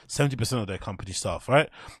Spotify, 70% of their company staff, right?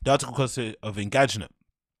 The article calls it of Engadget.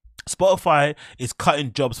 Spotify is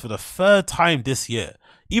cutting jobs for the third time this year,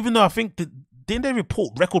 even though I think didn't they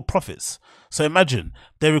report record profits? So imagine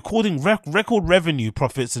they're recording record revenue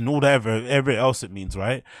profits and all that everything else it means,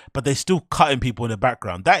 right? But they're still cutting people in the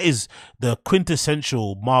background. That is the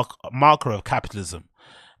quintessential marker of capitalism,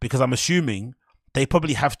 because I'm assuming they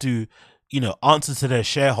probably have to, you know, answer to their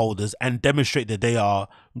shareholders and demonstrate that they are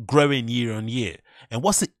growing year on year. And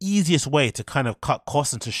what's the easiest way to kind of cut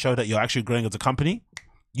costs and to show that you're actually growing as a company?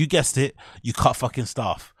 You guessed it, you cut fucking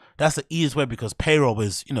staff. That's the easiest way, because payroll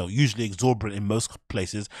is, you know, usually exorbitant in most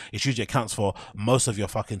places. It usually accounts for most of your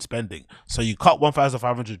fucking spending. So you cut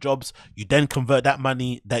 1,500 jobs, you then convert that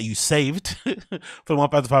money that you saved from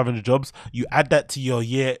 1,500 jobs, you add that to your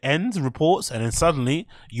year-end reports, and then suddenly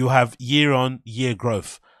you have year-on-year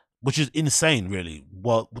growth, which is insane, really.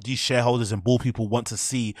 What these shareholders and bull people want to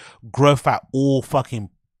see growth at all fucking,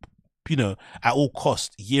 you know, at all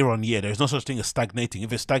cost, year on year. There's no such thing as stagnating.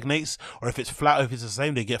 If it stagnates or if it's flat or if it's the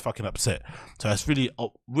same, they get fucking upset. So it's really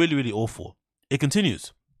awful. It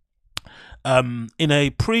continues. In a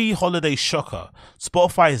pre-holiday shocker,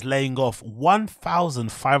 Spotify is laying off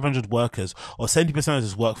 1,500 workers, or 70% of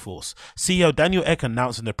its workforce. CEO Daniel Ek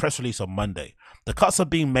announced in the press release on Monday. The cuts are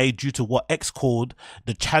being made due to what X called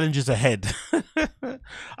the challenges ahead.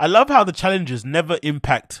 I love how the challenges never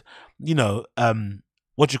impact, you know,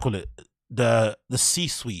 what do you call it? The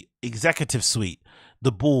C-suite, executive suite,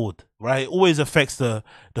 the board, right? It always affects the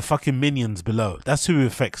fucking minions below. That's who it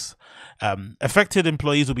affects. Affected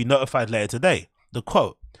employees will be notified later today. The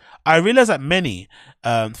quote: I realize that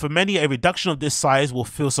for many, a reduction of this size will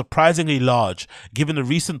feel surprisingly large given the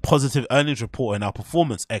recent positive earnings report and our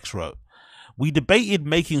performance, X wrote. We debated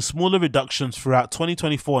making smaller reductions throughout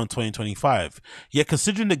 2024 and 2025, yet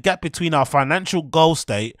considering the gap between our financial goal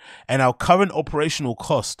state and our current operational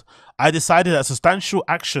cost, I decided that substantial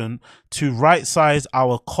action to right-size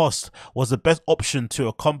our cost was the best option to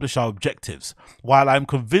accomplish our objectives. While I'm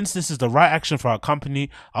convinced this is the right action for our company,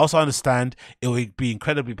 I also understand it will be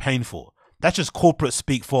incredibly painful. That's just corporate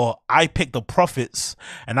speak for I pick the profits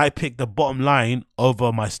and I pick the bottom line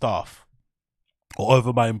over my staff or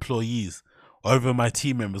over my employees, over my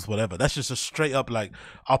team members, whatever. That's just a straight up like,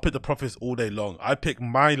 I'll pick the profits all day long. I pick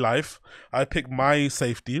my life, I pick my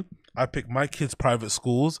safety, I pick my kids' private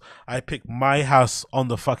schools, I pick my house on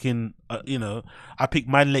the fucking, you know, I pick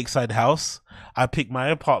my lakeside house, I pick my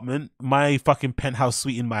apartment, my fucking penthouse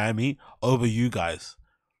suite in Miami over you guys.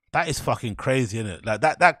 That is fucking crazy, isn't it? Like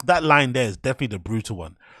that line there is definitely the brutal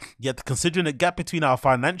one. Yet considering the gap between our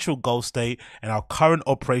financial goal state and our current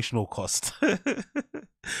operational cost,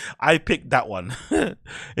 I picked that one.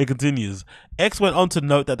 It continues. X went on to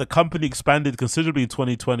note that the company expanded considerably in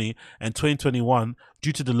 2020 and 2021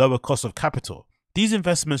 due to the lower cost of capital. These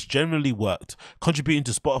investments generally worked, contributing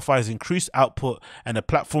to Spotify's increased output and the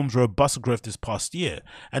platform's robust growth this past year.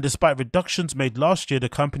 And despite reductions made last year, the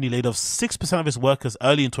company laid off 6% of its workers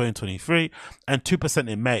early in 2023 and 2%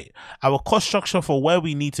 in May. Our cost structure for where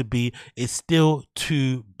we need to be is still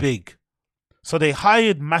too big. So they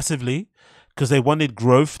hired massively, because they wanted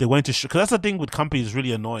growth. They wanted to, because that's the thing with companies is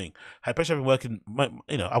really annoying. Especially I've been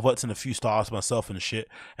working, I've worked in a few startups myself and shit,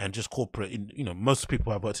 and just corporate. Most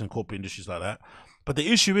people have worked in corporate industries like that. But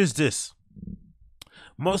the issue is this: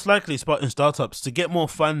 most likely, in startups, to get more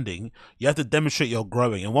funding, you have to demonstrate you're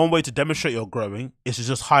growing. And one way to demonstrate you're growing is to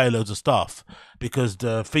just hire loads of staff, because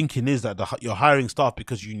the thinking is that you're hiring staff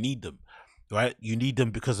because you need them. Right, you need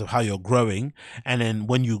them because of how you're growing, and then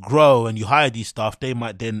when you grow and you hire these staff, they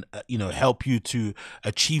might then help you to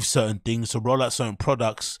achieve certain things, to roll out certain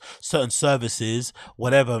products, certain services,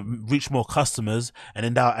 whatever, reach more customers, and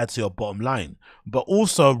then that'll add to your bottom line. But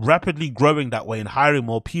also, rapidly growing that way and hiring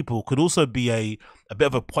more people could also be a bit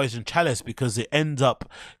of a poison chalice, because it ends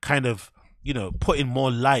up kind of putting more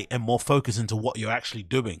light and more focus into what you're actually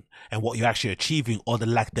doing and what you're actually achieving, or the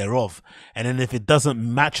lack thereof. And then if it doesn't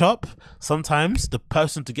match up, sometimes the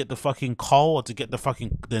person to get the fucking call or to get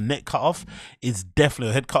the neck cut off is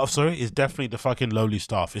definitely, head cut off, sorry, is definitely the fucking lowly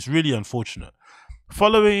staff. It's really unfortunate.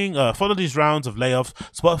 Following these rounds of layoffs,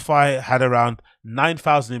 Spotify had around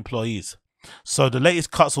 9,000 employees. So the latest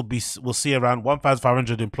cuts will see around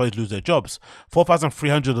 1,500 employees lose their jobs.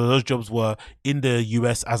 4,300 of those jobs were in the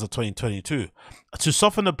US as of 2022. To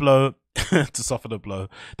soften the blow, are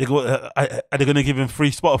they going to give him free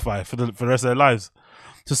Spotify for the rest of their lives?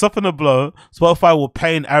 To soften the blow, Spotify will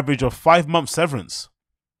pay an average of 5 months severance.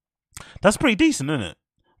 That's pretty decent, isn't it?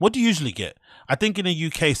 What do you usually get? I think in the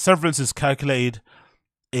UK, severance is calculated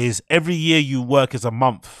is every year you work is a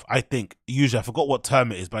month. I think usually, I forgot what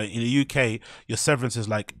term it is, but in the UK, your severance is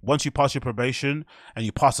like once you pass your probation and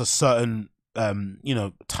you pass a certain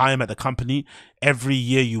time at the company, every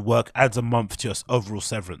year you work adds a month to your overall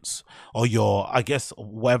severance, or your, I guess,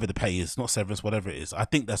 whatever the pay is, not severance, whatever it is. I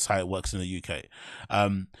think that's how it works in the UK.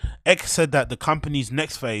 Erik said that the company's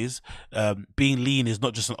next phase, being lean, is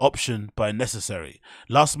not just an option but a necessary.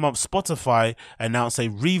 Last month, Spotify announced a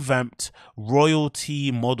revamped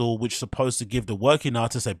royalty model, which is supposed to give the working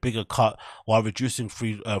artists a bigger cut while reducing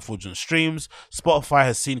fraudulent streams. Spotify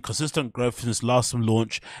has seen consistent growth since last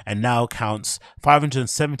launch and now counts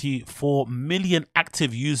 574 million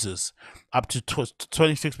active users, up to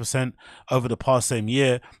 26% over the past same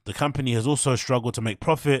year. The company has also struggled to make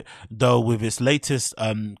profit, though with its latest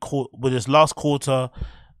last quarter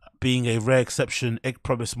being a rare exception. Erik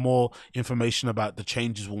promised more information about the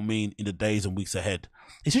changes will mean in the days and weeks ahead.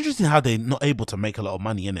 It's interesting how they're not able to make a lot of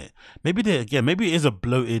money in it. Maybe maybe it is a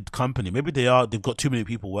bloated company. Maybe they've got too many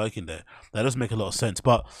people working there. That does make a lot of sense.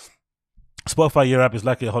 But Spotify Europe is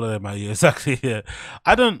like a holiday my year. Exactly. Yeah.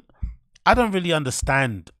 I don't really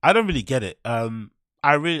understand. I don't really get it.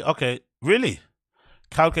 Really?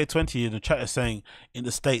 Calculator20 in the chat is saying in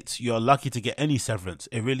the States you're lucky to get any severance.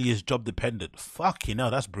 It really is job dependent. Fucking hell,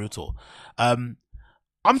 that's brutal. I'm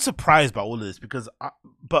surprised by all of this because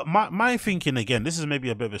but my thinking, again, this is maybe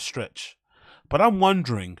a bit of a stretch, but I'm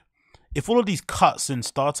wondering if all of these cuts in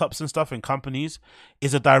startups and stuff in companies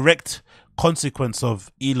is a direct consequence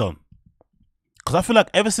of Elon. Because I feel like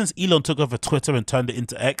ever since Elon took over Twitter and turned it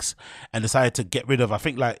into X and decided to get rid of, I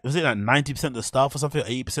think was it like 90% of the staff or something, or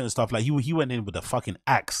 80% of the staff, like he went in with a fucking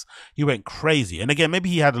axe. He went crazy. And again, maybe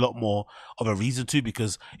he had a lot more of a reason to,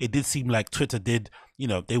 because it did seem like Twitter did,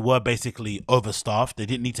 they were basically overstaffed. They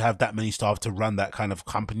didn't need to have that many staff to run that kind of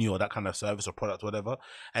company or that kind of service or product or whatever.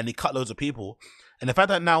 And they cut loads of people. And the fact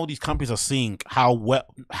that now all these companies are seeing how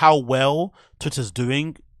well Twitter's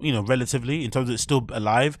doing, relatively, in terms of it's still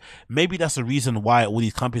alive, maybe that's the reason why all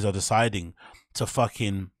these companies are deciding to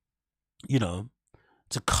fucking,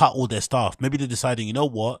 to cut all their staff. Maybe they're deciding, you know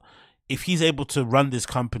what, if he's able to run this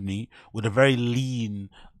company with a very lean,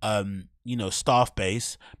 staff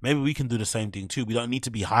base, maybe we can do the same thing too. We don't need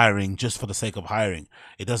to be hiring just for the sake of hiring.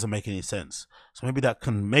 It doesn't make any sense. So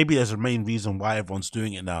maybe there's a main reason why everyone's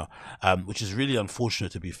doing it now, which is really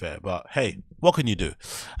unfortunate, to be fair. But hey, what can you do?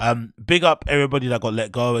 Big up everybody that got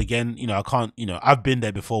let go. Again, I've been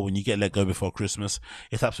there before. When you get let go before Christmas,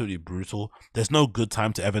 it's absolutely brutal. There's no good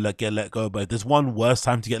time to ever get let go, but if there's one worse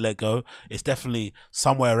time to get let go, it's definitely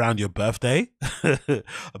somewhere around your birthday,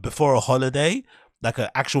 before a holiday, like an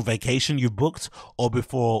actual vacation you've booked, or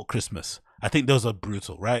before Christmas. I think those are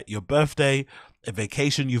brutal, right? Your birthday, a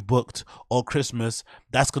vacation you've booked, or Christmas,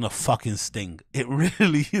 that's gonna fucking sting. It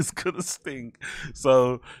really is gonna sting.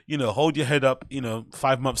 So, hold your head up.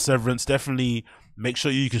 5 months severance, definitely make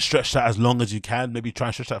sure you can stretch that as long as you can. Maybe try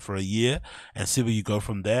and stretch that for a year and see where you go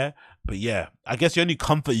from there. But yeah, I guess the only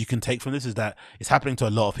comfort you can take from this is that it's happening to a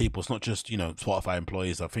lot of people. It's not just, Spotify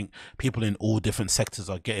employees. I think people in all different sectors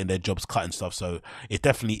are getting their jobs cut and stuff. So it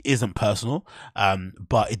definitely isn't personal,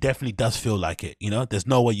 but it definitely does feel like it. There's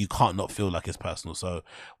no way you can't not feel like it's personal. So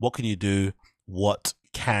what can you do? What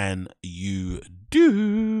can you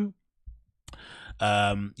do?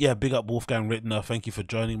 Yeah, big up Wolfgang Rittner. Thank you for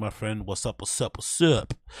joining, my friend. What's up? What's up? What's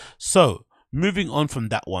up? So, moving on from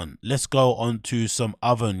that one, let's go on to some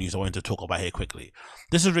other news I wanted to talk about here quickly.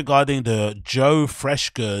 This is regarding the Joe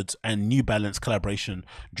Freshgoods and New Balance collaboration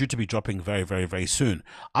due to be dropping very, very, very soon.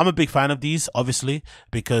 I'm a big fan of these, obviously,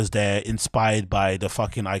 because they're inspired by the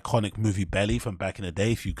fucking iconic movie Belly from back in the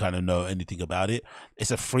day, if you kind of know anything about it.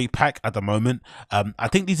 It's a free pack at the moment. I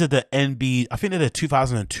think these are the NB, I think they're the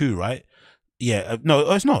 2002, right? Yeah,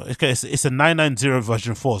 no, it's not. It's a 990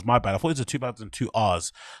 version 4s. My bad. I thought it was a 2002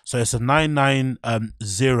 Rs. So it's a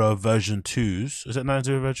 990 version 2s. Is it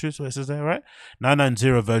 90 version 2s? So this is there, right?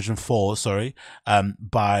 990 version 4, sorry,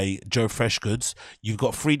 by Joe Freshgoods. You've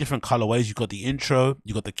got 3 different colorways. You've got the intro,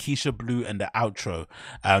 you've got the Keisha Blue, and the outro.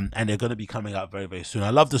 And they're going to be coming out very, very soon.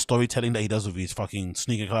 I love the storytelling that he does with these fucking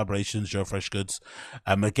sneaker collaborations, Joe Freshgoods.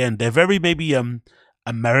 Again, they're very maybe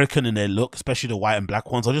American in their look, especially the white and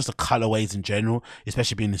black ones, or just the colorways in general,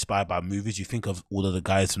 especially being inspired by movies. You think of all of the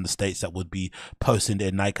guys from the States that would be posting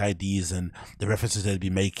their Nike IDs and the references they'd be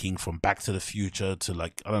making from Back to the Future to,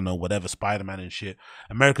 like, I don't know, whatever, Spider-Man and shit.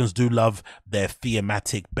 Americans do love their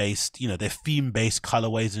thematic based, you know, their theme based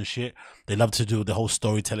colorways and shit. They love to do the whole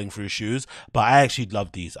storytelling through shoes, but I actually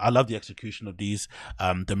love these. I love the execution of these.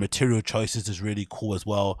 The material choices is really cool as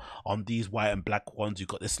well. On these white and black ones, you've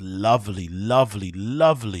got this lovely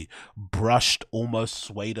brushed, almost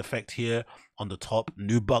suede effect here on the top,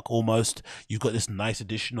 nubuck almost. You've got this nice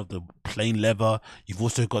addition of the plain leather. You've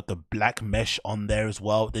also got the black mesh on there as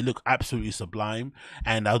well. They look absolutely sublime.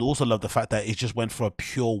 And I'd also love the fact that it just went for a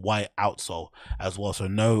pure white outsole as well, so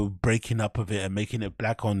no breaking up of it and making it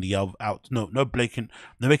black on the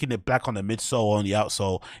making it black on the midsole or on the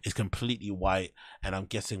outsole. Is completely white, and I'm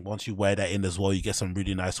guessing once you wear that in as well, you get some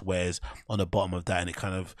really nice wears on the bottom of that, and it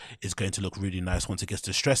kind of is going to look really nice once it gets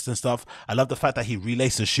distressed and stuff. I love the fact that he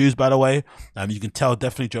relaced the shoes, by the way. You can tell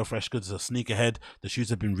definitely Joe Freshgoods is a sneakerhead. The shoes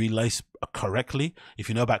have been relaced correctly. If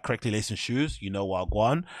you know about correctly lacing shoes, you know what go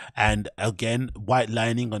on. And again, white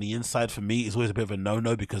lining on the inside for me is always a bit of a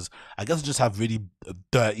no-no, because I guess I just have really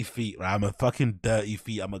dirty feet, right? I'm a fucking dirty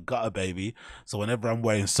feet. I'm a gutter baby. So whenever I'm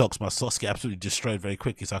wearing socks, my socks get absolutely destroyed very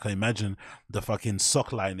quickly. So I can imagine the fucking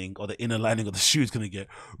sock lining or the inner lining of the shoe is going to get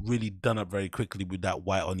really done up very quickly with that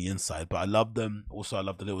white on the inside. But I love them. Also, I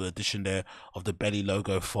love the little addition there of the Belly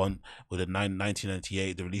logo font with the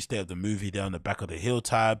 1998, the release date of the movie there on the back of the heel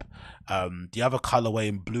tab. The other colorway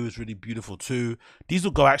in blue is really beautiful too. These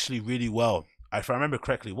will go actually really well. If I remember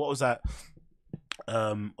correctly, what was that?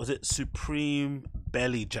 Was it Supreme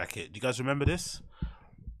Belly jacket? Do you guys remember this?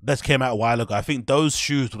 That came out a while ago. I think those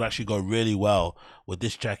shoes would actually go really well with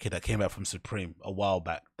this jacket that came out from Supreme a while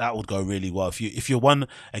back. That would go really well. If you're one,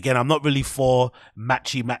 again, I'm not really for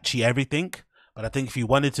matchy everything, but I think if you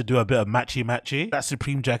wanted to do a bit of matchy, that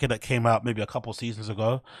Supreme jacket that came out maybe a couple seasons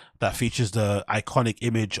ago, that features the iconic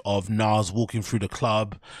image of Nas walking through the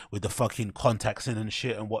club with the fucking contacts in and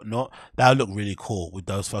shit and whatnot, that would look really cool with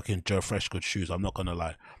those fucking Joe Freshgoods shoes. I'm not gonna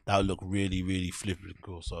lie, that would look really flipping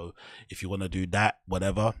cool. So if you want to do that,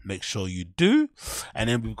 whatever, make sure you do. And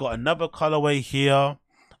then we've got another colorway here,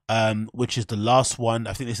 which is the last one.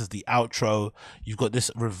 I think this is the outro. You've got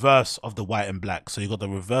this reverse of the white and black. So you've got the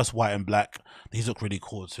reverse white and black. These look really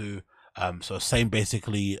cool too. So same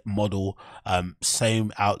basically model,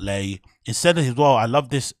 same outlay. Instead of, well, I love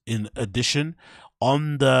this in addition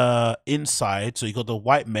on the inside. So you got the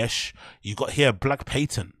white mesh, you got here black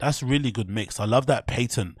patent. That's really good mix. I love that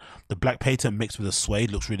patent. The black patent mixed with the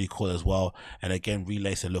suede looks really cool as well. And again,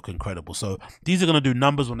 relace and look incredible. So these are going to do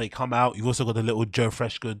numbers when they come out. You've also got the little Joe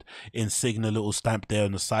Freshgood insignia little stamp there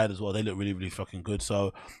on the side as well. They look really fucking good.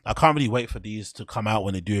 So I can't really wait for these to come out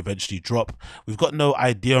when they do eventually drop. We've got no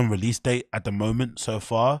idea on release date at the moment so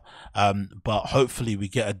far, but hopefully we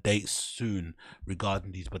get a date soon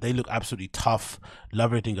regarding these. But they look absolutely tough.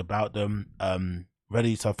 Love everything about them.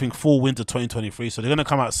 Ready, so I think fall winter 2023, so they're going to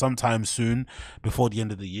come out sometime soon before the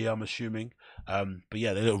end of the year, I'm assuming. But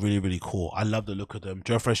yeah, they look really cool. I love the look of them.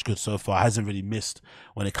 Joe Freshgood so far hasn't really missed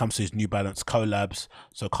when it comes to his New Balance collabs,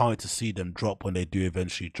 so can't wait to see them drop when they do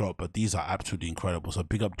eventually drop. But these are absolutely incredible. So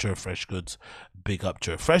big up Joe Freshgoods, big up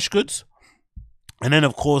Joe Freshgoods. And then,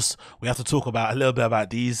 of course, we have to talk about a little bit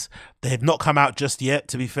about these. They have not come out just yet,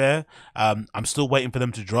 to be fair. I'm still waiting for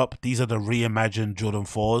them to drop. These are the reimagined Jordan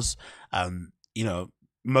 4s. You know,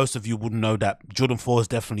 most of you wouldn't know that Jordan 4s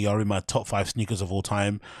definitely are in my top 5 sneakers of all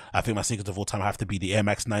time. I think my sneakers of all time have to be the Air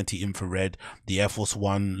Max 90 Infrared, the Air Force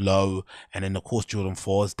One Low, and then of course Jordan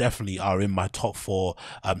 4s definitely are in my top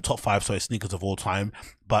 5 sneakers of all time.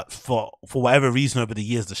 But for whatever reason over the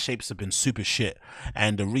years, the shapes have been super shit,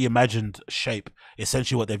 and the reimagined shape,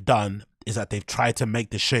 essentially what they've done is that they've tried to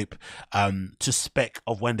make the shape to spec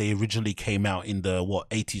of when they originally came out in the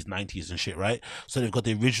 80s, 90s and shit, right? So they've got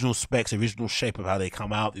the original specs, the original shape of how they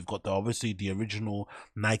come out. They've got obviously the original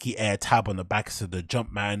Nike Air tab on the back of the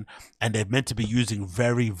Jumpman, and they're meant to be using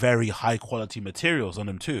very, very high quality materials on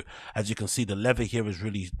them too. As you can see, the leather here is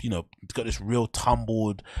really, it's got this real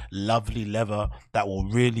tumbled, lovely leather that will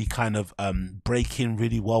really kind of break in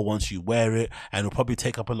really well once you wear it, and it'll probably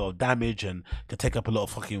take up a lot of damage and can take up a lot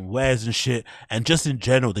of fucking wears and shit. And just in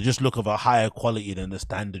general, they just look of a higher quality than the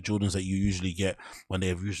standard Jordans that you usually get when they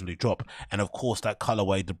usually drop. And of course, that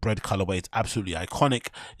colorway, the bread colorway, it's absolutely iconic.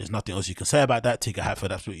 There's nothing else you can say about that. Tigger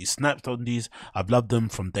Hatfield absolutely snapped on these. I've loved them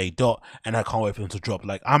from day dot, and I can't wait for them to drop.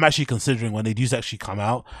 Like, I'm actually considering, when they do actually come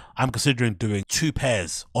out, I'm considering doing 2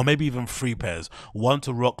 pairs or maybe even 3 pairs, 1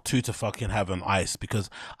 to rock, 2 to fucking have on ice, because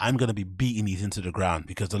I'm gonna be beating these into the ground.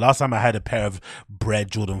 Because the last time I had a pair of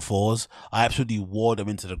bread Jordan 4s, I absolutely wore them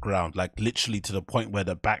into the ground, like literally to the point where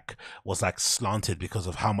the back was like slanted because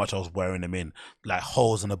of how much I was wearing them in, like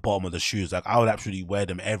holes in the bottom of the shoes. Like, I would absolutely wear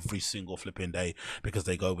them every single flipping day because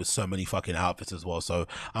they go with so many fucking outfits as well. So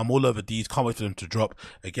I'm all over these. Can't wait for them to drop.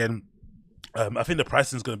 Again, I think the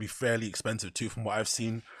pricing is going to be fairly expensive too, from what I've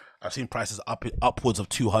seen. I've seen prices upwards of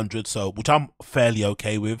 200, so which I'm fairly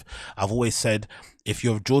okay with. I've always said, if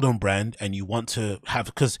you're a Jordan brand and you want to have,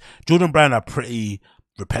 because Jordan brand are pretty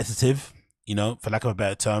repetitive, for lack of a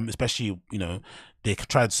better term, especially, they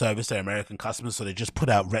try to service their American customers, so they just put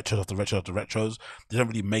out retros after retros after retros. They don't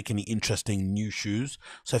really make any interesting new shoes.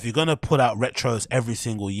 So if you're going to put out retros every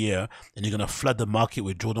single year, and you're going to flood the market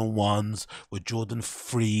with Jordan 1s, with Jordan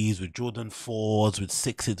 3s, with Jordan 4s, with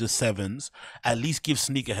 6s, with 7s, at least give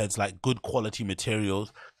sneakerheads like good quality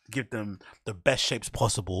materials, give them the best shapes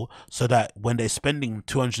possible, so that when they're spending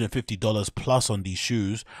 $250 plus on these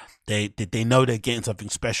shoes, they know they're getting something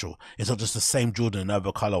special. It's not just the same Jordan in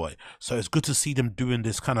another colorway. So it's good to see them doing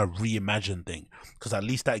this kind of reimagined thing, because at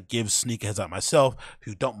least that gives sneakerheads like myself,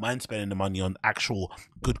 who don't mind spending the money on actual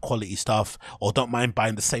good quality stuff, or don't mind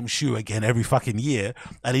buying the same shoe again every fucking year,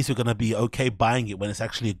 at least we're going to be okay buying it when it's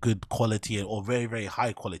actually a good quality or very, very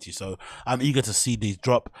high quality. So I'm eager to see these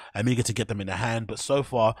drop. I'm eager to get them in the hand. But so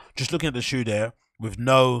far, just looking at the shoe there, with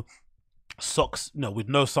no socks, with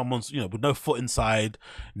no with no foot inside,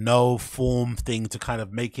 no form thing to kind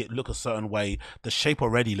of make it look a certain way, the shape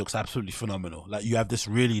already looks absolutely phenomenal. Like, you have this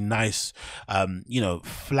really nice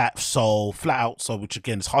flat sole, flat out sole, which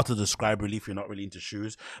again is hard to describe really if you're not really into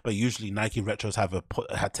shoes, but usually Nike retros have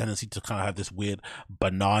a tendency to kind of have this weird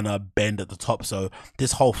banana bend at the top. So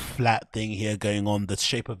this whole flat thing here going on, the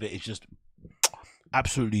shape of it is just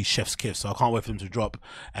absolutely chef's kiss. So I can't wait for them to drop,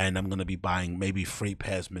 and I'm gonna be buying maybe 3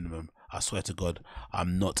 pairs minimum. I swear to God,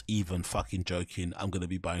 I'm not even fucking joking. I'm gonna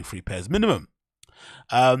be buying 3 pairs minimum.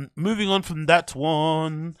 Moving on from that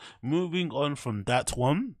one.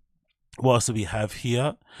 What else do we have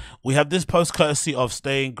here? We have this post courtesy of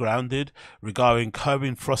Staying Grounded regarding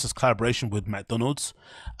Kerwin Frost's collaboration with McDonald's.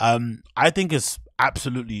 I think it's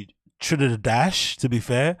absolutely true to the dash, to be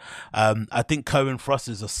fair. I think Kerwin Frost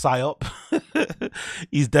is a psyop.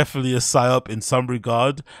 He's definitely a psyop in some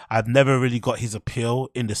regard. I've never really got his appeal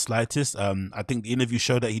in the slightest. I think the interview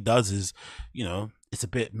show that he does is, it's a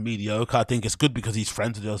bit mediocre. I think it's good because he's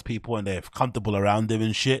friends with those people and they're comfortable around him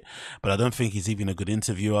and shit, but I don't think he's even a good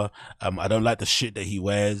interviewer. I don't like the shit that he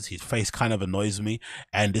wears. His face kind of annoys me,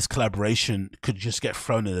 and this collaboration could just get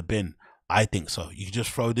thrown in the bin. I think so. You could just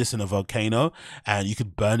throw this in a volcano and you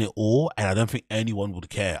could burn it all, and I don't think anyone would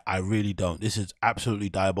care. I really don't. This is absolutely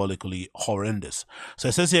diabolically horrendous. So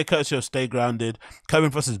it says here, courtesy of Stay Grounded,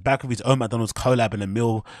 Kerwin Frost is back with his own McDonald's collab in a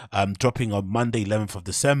meal, dropping on Monday 11th of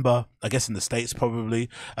December, I guess in the States probably,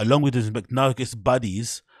 along with his McNuggets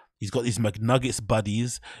buddies. He's got these McNuggets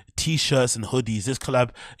buddies, t-shirts and hoodies. This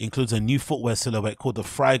collab includes a new footwear silhouette called the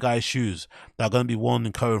Fry Guy shoes that are going to be worn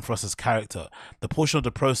in Kerwin Frost's character. The portion of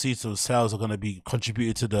the proceeds of sales are going to be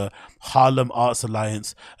contributed to the Harlem Arts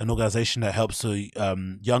Alliance, an organization that helps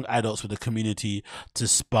young adults with the community to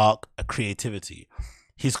spark creativity.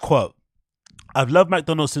 His quote: "I've loved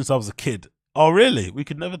McDonald's since I was a kid. Oh, really? We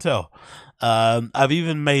could never tell. I've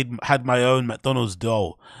even had my own McDonald's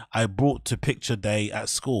doll I brought to picture day at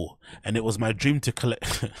school, and it was my dream to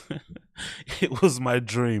collect. It was my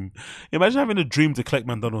dream. Imagine having a dream to collect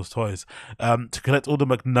McDonald's toys, to collect all the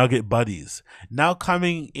McNugget buddies. Now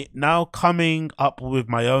coming up with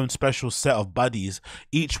my own special set of buddies,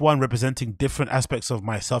 each one representing different aspects of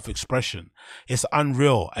my self-expression. It's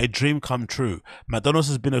unreal, a dream come true. McDonald's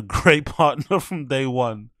has been a great partner from day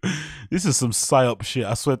one. This is some psyop shit,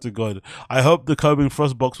 I swear to God. I hope the Kerwin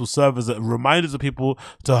Frost box will serve as a reminder to people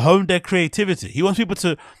to hone their creativity. He wants people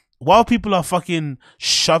to, while people are fucking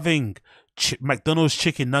shoving McDonald's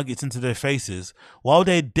chicken nuggets into their faces, while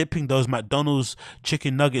they're dipping those McDonald's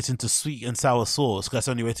chicken nuggets into sweet and sour sauce, because that's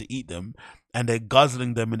the only way to eat them, and they're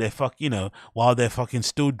guzzling them and while they're fucking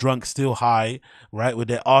still drunk, still high, right, with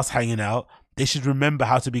their ass hanging out, they should remember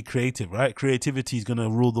how to be creative, right? Creativity is going to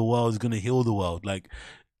rule the world, is going to heal the world. Like,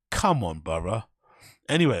 come on, brother.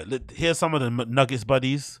 Anyway, here's some of the Nuggets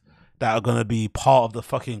buddies that are going to be part of the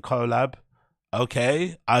fucking collab.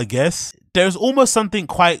 Okay, I guess. There's almost something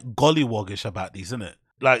quite gollywoggish about these, isn't it?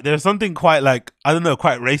 Like, there's something quite, like, I don't know,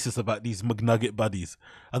 quite racist about these McNugget buddies.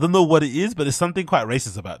 I don't know what it is, but there's something quite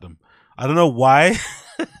racist about them. I don't know why.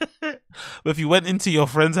 But if you went into your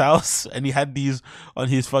friend's house and he had these on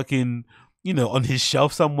his fucking, on his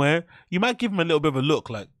shelf somewhere, you might give him a little bit of a look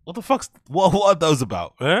like, what the fuck's, what are those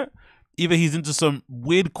about? Eh? Either he's into some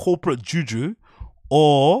weird corporate juju,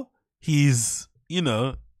 or he's, I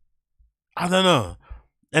don't know.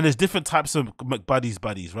 And there's different types of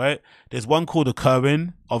McBuddies, right? There's one called a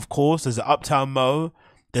Kerwin, of course. There's an Uptown Mo.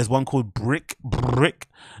 There's one called Brick.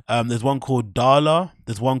 There's one called Darla.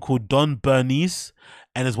 There's one called Don Bernice.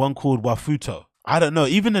 And there's one called Wafuto. I don't know.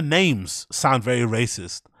 Even the names sound very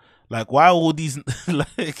racist. Like, why are all these,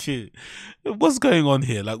 like, what's going on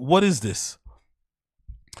here? Like, what is this?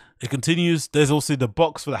 It continues. There's also the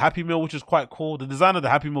box for the Happy Meal, which is quite cool. The design of the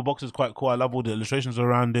Happy Meal box is quite cool. I love all the illustrations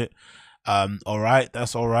around it. All right,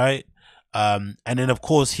 that's all right. And then, of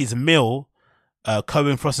course, his meal,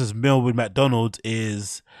 Kerwin Frost's meal with McDonald's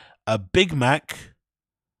is a Big Mac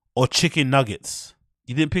or chicken nuggets.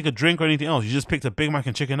 You didn't pick a drink or anything else. You just picked a Big Mac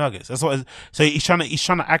and chicken nuggets. That's what. So he's trying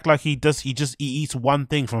to act like he eats one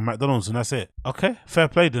thing from McDonald's and that's it. Okay, fair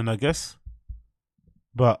play then, I guess.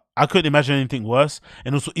 But I couldn't imagine anything worse.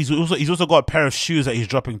 And also, he's also got a pair of shoes that he's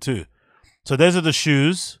dropping too. So those are the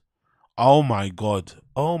shoes. Oh my God.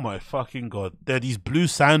 Oh my fucking God. They're these blue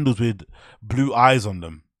sandals with blue eyes on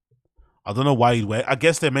them. I don't know why he'd wear. I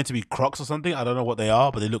guess they're meant to be Crocs or something. I don't know what they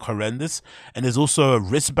are, but they look horrendous. And there's also a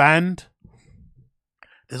wristband.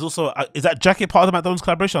 There's also, is that jacket part of the McDonald's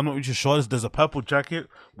collaboration? I'm not really sure. There's a purple jacket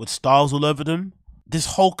with stars all over them. This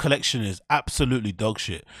whole collection is absolutely dog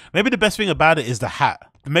shit. Maybe the best thing about it is the hat.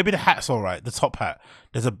 Maybe the hat's all right, the top hat.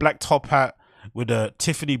 There's a black top hat with a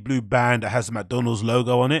Tiffany blue band that has the McDonald's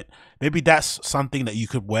logo on it. Maybe that's something that you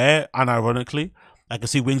could wear, unironically. I can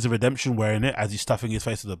see Wings of Redemption wearing it as he's stuffing his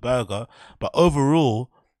face with a burger. But overall,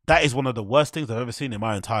 that is one of the worst things I've ever seen in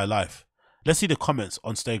my entire life. Let's see the comments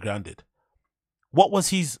on Stay Grounded. What was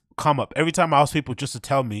his come up? Every time I ask people just to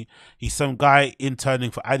tell me he's some guy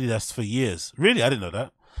interning for Adidas for years. Really? I didn't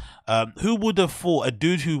know that. Who would have thought a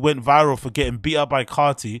dude who went viral for getting beat up by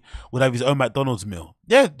Carti would have his own McDonald's meal?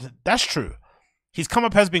 Yeah, that's true. His come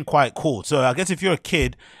up has been quite cool. So I guess if you're a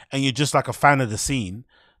kid and you're just like a fan of the scene,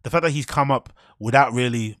 the fact that he's come up without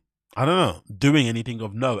really, I don't know, doing anything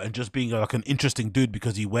of note and just being like an interesting dude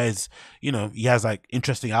because he wears, he has like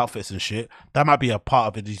interesting outfits and shit, that might be a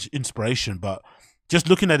part of his inspiration. But just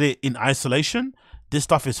looking at it in isolation, this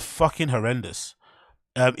stuff is fucking horrendous.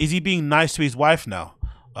 Is he being nice to his wife now?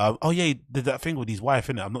 Oh yeah, he did that thing with his wife,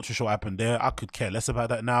 innit? I'm not too sure what happened there. I could care less about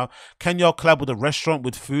that now. Can y'all collab with a restaurant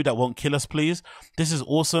with food that won't kill us, please? This is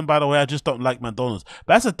awesome, by the way. I just don't like McDonald's.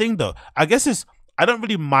 But that's the thing, though. I guess I don't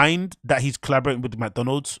really mind that he's collaborating with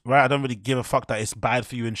McDonald's, right? I don't really give a fuck that it's bad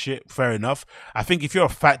for you and shit. Fair enough. I think if you're a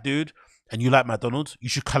fat dude and you like McDonald's, you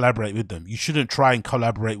should collaborate with them. You shouldn't try and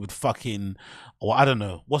collaborate with fucking, or I don't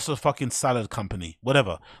know, what's the fucking salad company?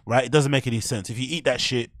 Whatever, right? It doesn't make any sense. If you eat that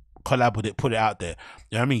shit, collab with it, put it out there.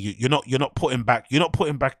 You know what I mean? You're not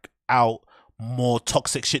putting back out more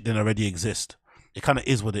toxic shit than already exists. It kind of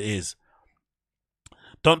is what it is.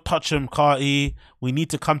 Don't touch him, Carti. We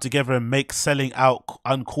need to come together and make selling out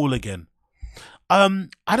uncool again.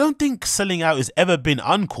 I don't think selling out has ever been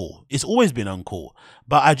uncool. It's always been uncool.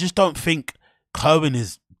 But I just don't think Kerwin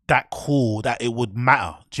is that cool that it would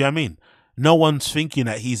matter. Do you know what I mean? no one's thinking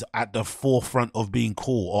that he's at the forefront of being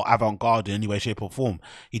cool or avant-garde in any way, shape or form.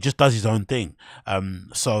 He just does his own thing.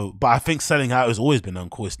 But I think selling out has always been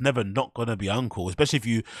uncool. It's never not going to be uncool, especially if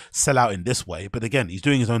you sell out in this way. But again, he's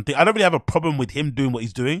doing his own thing. I don't really have a problem with him doing what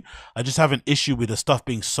he's doing. I just have an issue with the stuff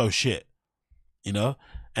being so shit, you know?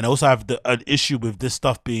 And I also have an issue with this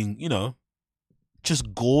stuff being, you know,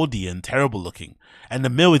 just gaudy and terrible looking. And the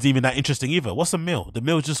meal isn't even that interesting either. What's the meal? The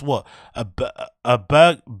meal is just what?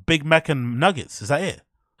 Big Mac and nuggets. Is that it?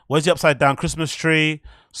 Where's the upside down Christmas tree?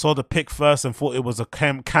 Saw the pic first and thought it was a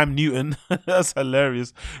Cam Newton. That's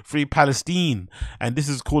hilarious. Free Palestine. And this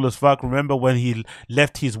is cool as fuck. Remember when he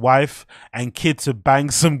left his wife and kid to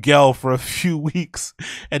bang some girl for a few weeks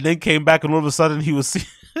and then came back and all of a sudden he was...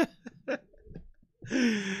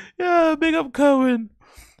 Yeah, big up Kerwin.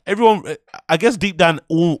 Everyone, I guess deep down,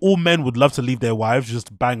 all men would love to leave their wives,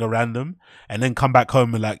 just bang a random, and then come back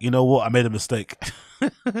home and like, you know what, I made a mistake.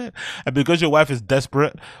 And because your wife is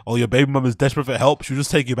desperate or your baby mom is desperate for help, she'll just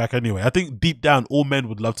take you back anyway. I think deep down, all men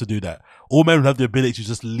would love to do that. All men would have the ability to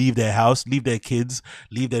just leave their house, leave their kids,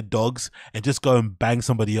 leave their dogs, and just go and bang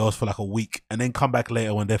somebody else for like a week, and then come back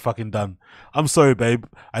later when they're fucking done. I'm sorry, babe.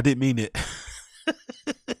 I didn't mean it.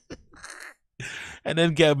 And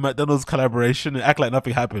then get a McDonald's collaboration and act like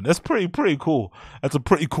nothing happened. That's pretty cool. That's a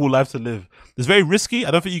pretty cool life to live. It's very risky.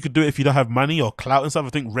 I don't think you could do it if you don't have money or clout and stuff. I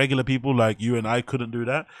think regular people like you and I couldn't do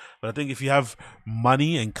that. But I think if you have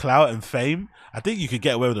money and clout and fame, I think you could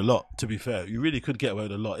get away with a lot, to be fair. You really could get away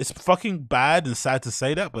with a lot. It's fucking bad and sad to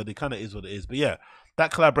say that, but it kind of is what it is. But yeah,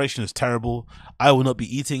 that collaboration is terrible. I will not be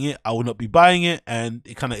eating it. I will not be buying it. And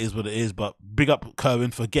it kind of is what it is. But big up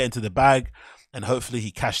Kerwin for getting to the bag. And hopefully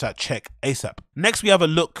he cashed that check ASAP. Next, we have a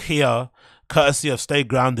look here, courtesy of Stay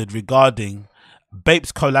Grounded, regarding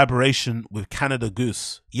BAPE's collaboration with Canada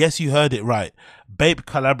Goose. Yes, you heard it right. BAPE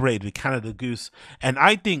collaborated with Canada Goose. And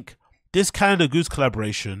I think this Canada Goose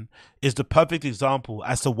collaboration is the perfect example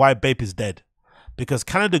as to why BAPE is dead. Because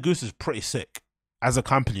Canada Goose is pretty sick as a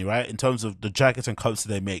company, right? In terms of the jackets and coats that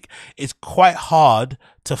they make. It's quite hard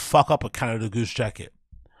to fuck up a Canada Goose jacket.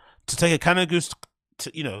 To take a Canada Goose,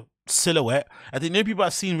 you know, silhouette. I think many people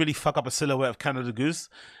I've seen really fuck up a silhouette of Canada Goose.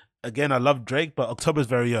 Again, I love Drake, but October's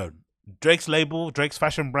very own. Drake's label, Drake's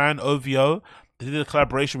fashion brand, OVO, they did a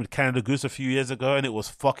collaboration with Canada Goose a few years ago, and it was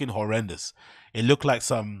fucking horrendous. It looked like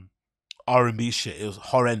some R&B shit. It was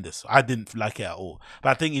horrendous. I didn't like it at all. But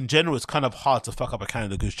I think in general, it's kind of hard to fuck up a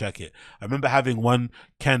Canada Goose jacket. I remember having one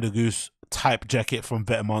Canada Goose type jacket from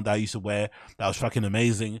Vetements that I used to wear that was fucking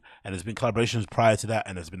amazing, and there's been collaborations prior to that,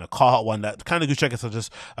 and there's been a Carhartt one. That Canada Goose jackets are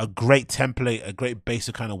just a great template, a great base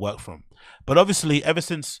to kind of work from. But obviously, ever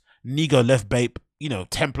since Nigo left BAPE, you know,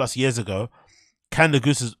 10 plus years ago,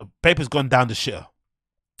 BAPE has gone down the shitter.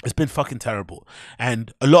 It's been fucking terrible.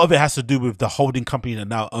 And a lot of it has to do with the holding company that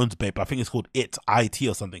now owns BAPE. I think it's called IT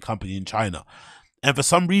or something, company in China. And for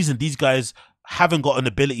some reason, these guys haven't got an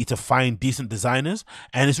ability to find decent designers.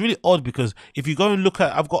 And it's really odd because if you go and look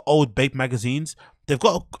at, I've got old BAPE magazines, they've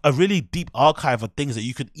got a really deep archive of things that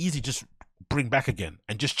you could easily just bring back again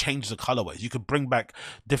and just change the colorways. You could bring back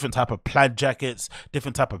different type of plaid jackets,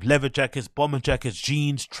 different type of leather jackets, bomber jackets,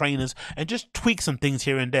 jeans, trainers, and just tweak some things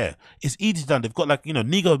here and there. It's easy done. They've got, like, you know,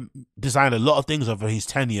 Nigo designed a lot of things over his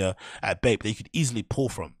tenure at BAPE that you could easily pull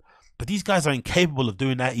from. But these guys are incapable of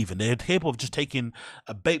doing that even. They're capable of just taking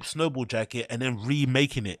a BAPE snowball jacket and then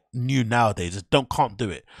remaking it new nowadays. Just can't do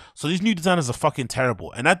it. So these new designers are fucking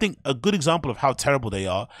terrible. And I think a good example of how terrible they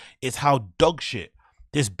are is how dog shit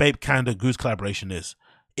this BAPE Canada Goose collaboration is.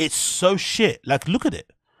 It's so shit. Like, look at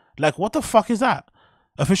it. Like, what the fuck is that?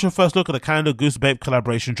 Official first look at the Canada Goose BAPE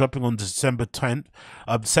collaboration dropping on December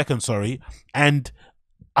 2nd, sorry. And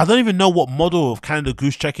I don't even know what model of Canada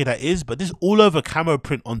Goose jacket that is, but this all over camo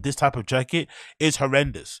print on this type of jacket is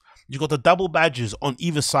horrendous. You got the double badges on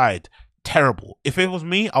either side. Terrible. If it was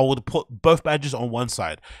me, I would put both badges on one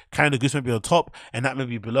side. Canada Goose maybe on top and that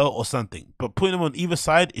maybe below or something. But putting them on either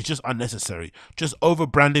side is just unnecessary. Just over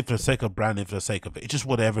branding for the sake of branding for the sake of it. It's just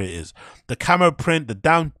whatever it is. The camo print, the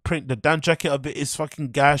down jacket of it is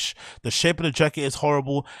fucking gash. The shape of the jacket is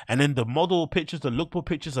horrible. And then the model pictures, the lookbook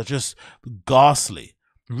pictures are just ghastly.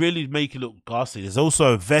 Really make it look ghastly. There's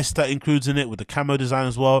also a vest that includes in it with the camo design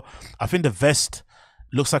as well. I think the vest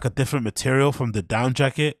looks like a different material from the down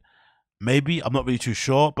jacket. Maybe, I'm not really too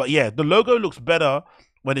sure. But yeah, the logo looks better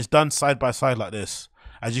when it's done side by side like this.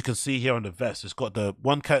 As you can see here on the vest, it's got the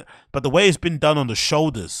one cat, but the way it's been done on the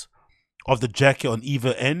shoulders of the jacket on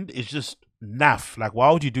either end is just naff. Like,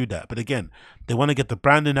 why would you do that? But again, they want to get the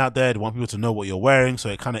branding out there. They want people to know what you're wearing, so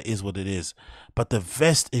it kind of is what it is. But the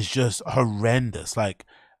vest is just horrendous. Like,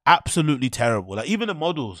 absolutely terrible. Like, even the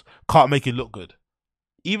models can't make it look good.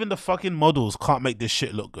 Even the fucking models can't make this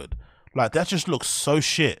shit look good. Like, that just looks so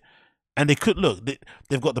shit. And they could look,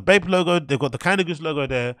 they've got the BAPE logo, they've got the Kinda Goose logo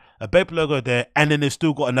there, a BAPE logo there, and then they've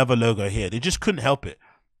still got another logo here. They just couldn't help it.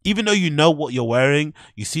 Even though you know what you're wearing,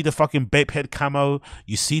 you see the fucking BAPE head camo,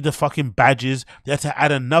 you see the fucking badges, they had to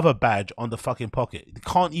add another badge on the fucking pocket. They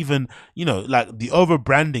can't even, you know, like, the over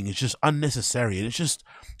branding is just unnecessary. And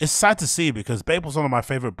it's sad to see, because BAPE was one of my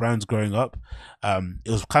favorite brands growing up. It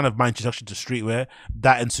was kind of my introduction to streetwear,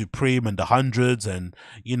 that and Supreme and the Hundreds and,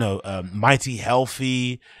 you know, Mighty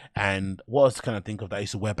Healthy, and what else can I think of that I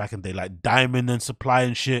used to wear back in the day, like Diamond and Supply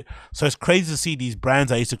and shit. So it's crazy to see these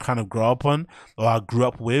brands I used to kind of grow up on, or I grew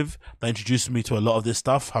up with, that introduced me to a lot of this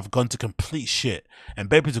stuff, have gone to complete shit. And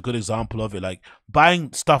BAPE is a good example of it. Like,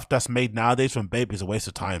 buying stuff that's made nowadays from BAPE is a waste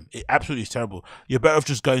of time. It absolutely is terrible. You're better off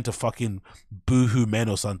just going to fucking Boohoo Men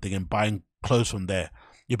or something and buying clothes from there.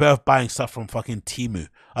 You're better off buying stuff from fucking Temu.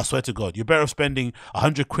 I swear to God. You're better off spending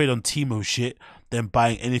 100 quid on Temu shit than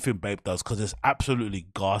buying anything BAPE does, because it's absolutely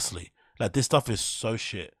ghastly. Like, this stuff is so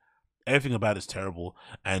shit. Everything about it's terrible.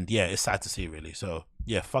 And yeah, it's sad to see, really. So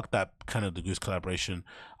yeah, fuck that kind of the Goose collaboration.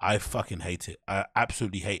 I fucking hate it. I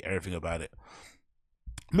absolutely hate everything about it.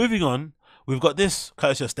 Moving on, we've got this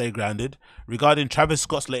courtesy of Stay Grounded regarding Travis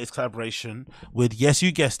Scott's latest collaboration with, yes,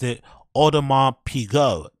 you guessed it, Audemars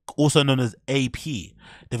Piguet, also known as AP.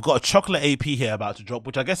 They've got a chocolate AP here about to drop,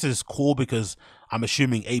 which I guess is cool, because I'm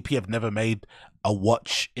assuming AP have never made a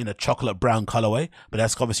watch in a chocolate brown colorway, but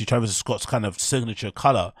that's obviously Travis Scott's kind of signature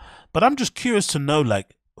color. But I'm just curious to know,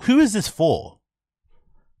 like, who is this for?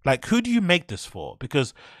 Like, who do you make this for?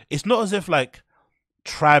 Because it's not as if, like,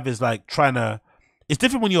 Trav is like trying to, it's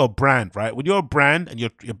different when you're a brand, right? When you're a brand and you're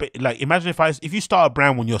like, imagine if you start a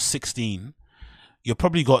brand when you're 16, you've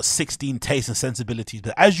probably got 16 tastes and sensibilities,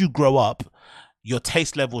 but as you grow up, your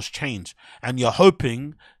taste levels change, and you're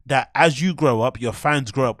hoping that as you grow up, your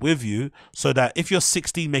fans grow up with you, so that if you're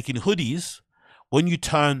 16 making hoodies, when you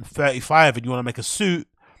turn 35 and you want to make a suit,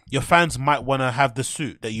 your fans might want to have the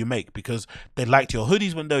suit that you make, because they liked your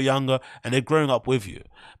hoodies when they were younger and they're growing up with you.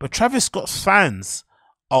 But Travis Scott's fans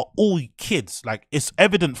are all kids. Like, it's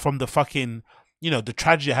evident from the fucking, you know, the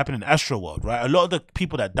tragedy that happened in Astroworld, right? A lot of the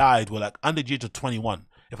people that died were like under the age of 21,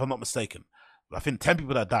 if I'm not mistaken. I think 10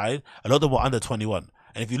 people that died, a lot of them were under 21.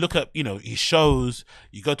 And if you look at, you know, his shows,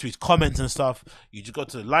 you go to his comments and stuff, you just go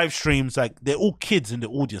to the live streams, like, they're all kids in the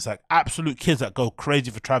audience, like absolute kids that go crazy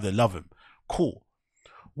for Trav. They love him. Cool.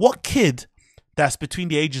 What kid that's between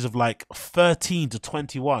the ages of like 13 to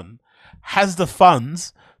 21 has the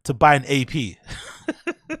funds to buy an AP?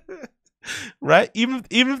 Right? Even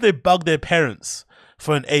if they bug their parents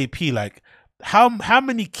for an AP, like, how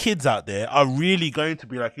many kids out there are really going to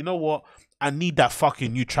be like, you know what? I need that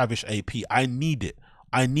fucking new Travis AP. I need it.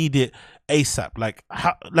 I need it ASAP. Like,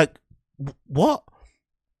 how? Like, what?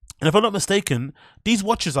 And if I'm not mistaken, these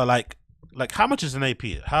watches are like how much is an AP?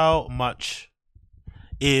 How much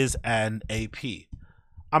is an AP?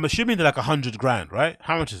 I'm assuming they're like 100 grand, right?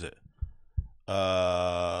 How much is it?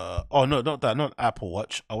 Oh no, not that, not Apple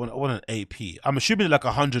Watch. I want an AP. I'm assuming like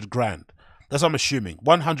 100 grand. That's what I'm assuming.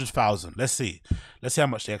 100,000. Let's see how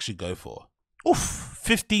much they actually go for. Oof,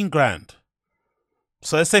 15 grand.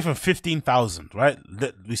 So let's say from 15,000, right?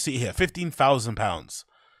 We see here, 15,000 pounds.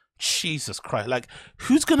 Jesus Christ! Like,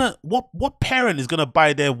 who's gonna? What parent is gonna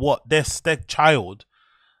buy their child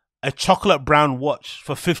a chocolate brown watch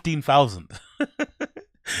for 15,000?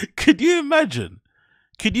 Could you imagine?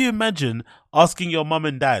 Could you imagine asking your mum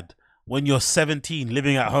and dad when you're 17,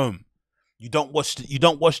 living at home? You don't wash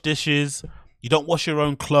dishes. You don't wash your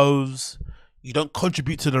own clothes. You don't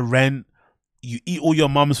contribute to the rent. You eat all your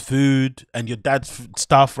mum's food and your dad's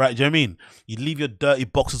stuff, right? Do you know what I mean? You leave your dirty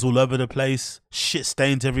boxes all over the place. Shit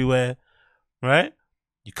stains everywhere, right?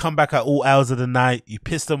 You come back at all hours of the night. You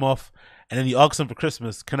piss them off. And then you ask them for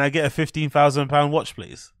Christmas, can I get a 15,000 pound watch,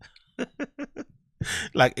 please?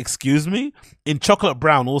 Like, excuse me? In chocolate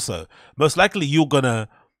brown also. Most likely you're gonna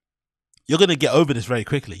get over this very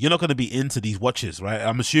quickly. You're not gonna be into these watches, right?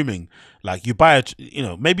 I'm assuming, like, you buy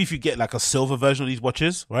maybe if you get like a silver version of these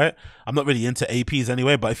watches, right? I'm not really into APs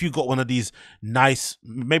anyway, but if you got one of these nice,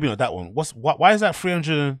 maybe not that one. Why is that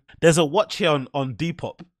 300? There's a watch here on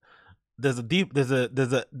Depop. There's a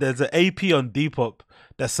AP on Depop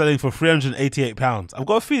that's selling for £388. I've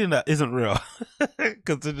got a feeling that isn't real,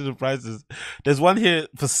 considering the prices. There's one here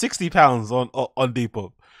for £60 on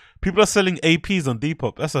Depop. People are selling APs on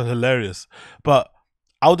Depop. That's hilarious. But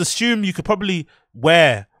I would assume you could probably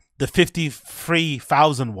wear the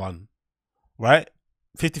 53,000 one, right?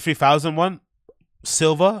 53,000 one,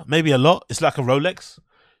 silver, maybe a lot. It's like a Rolex.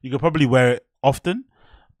 You could probably wear it often.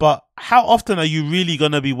 But how often are you really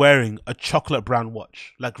going to be wearing a chocolate brown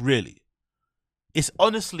watch? Like, really? It's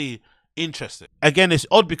honestly interesting. Again, it's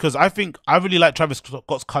odd because I think I really like Travis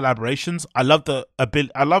Scott's collaborations. I love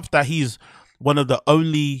I love that he's one of the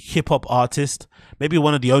only hip hop artists, maybe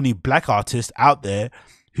one of the only black artists out there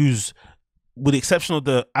who's, with the exception of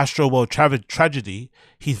the Astro World tragedy,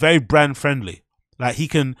 he's very brand friendly. Like you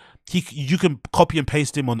can copy and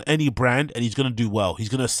paste him on any brand and he's gonna do well. He's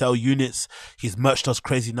gonna sell units. His merch does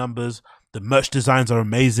crazy numbers. The merch designs are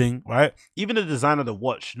amazing, right? Even the design of the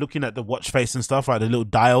watch, looking at the watch face and stuff, right? The little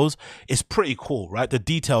dials, it's pretty cool, right? The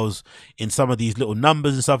details in some of these little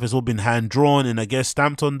numbers and stuff has all been hand drawn and I guess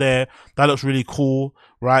stamped on there. That looks really cool,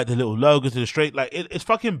 right? The little logos to the straight, like it's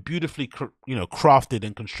fucking beautifully, crafted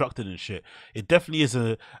and constructed and shit. It definitely is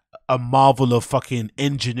a marvel of fucking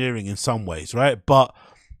engineering in some ways, right? But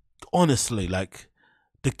honestly, like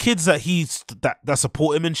the kids that that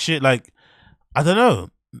support him and shit, like I don't know.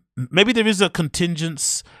 Maybe there is a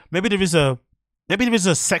contingent. Maybe there is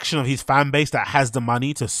a section of his fan base that has the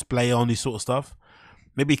money to splay on this sort of stuff.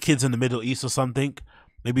 Maybe kids in the Middle East or something.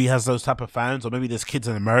 Maybe he has those type of fans, or maybe there's kids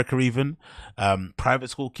in America even, private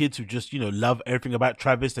school kids who just love everything about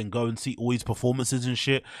Travis and go and see all his performances and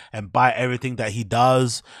shit and buy everything that he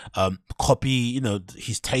does. Copy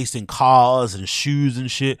his taste in cars and shoes and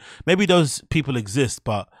shit. Maybe those people exist,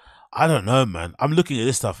 but I don't know, man. I'm looking at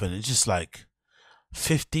this stuff and it's just like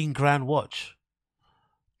 15 grand watch.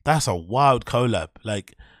 That's a wild collab.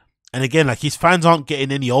 Like, and again, like his fans aren't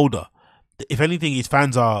getting any older. If anything, his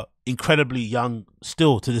fans are incredibly young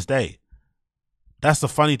still to this day. That's the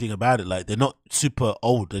funny thing about it. Like, they're not super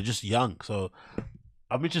old, they're just young. So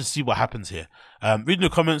I'm interested to see what happens here. Reading the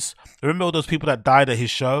comments, remember all those people that died at his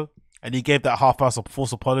show and he gave that half-assed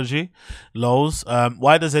false apology? Lols.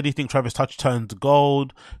 Why does anything Travis touch turn to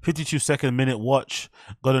gold? 52-second minute watch.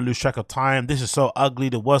 Gonna lose track of time. This is so ugly.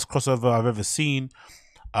 The worst crossover I've ever seen.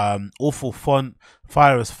 Awful font.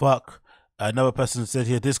 Fire as fuck. Another person said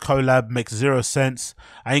here, this collab makes 0 sense.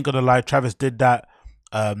 I ain't gonna lie, Travis did that.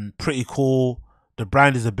 Pretty cool. The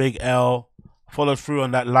brand is a big L. Followed through on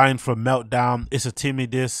that line from Meltdown. It's a Timmy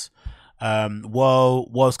diss.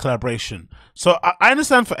 Was collaboration. So I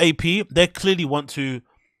understand for AP, they clearly want to,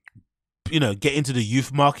 get into the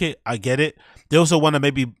youth market. I get it. They also want to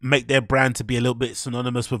maybe make their brand to be a little bit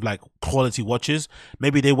synonymous with like quality watches.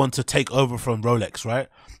 Maybe they want to take over from Rolex, right?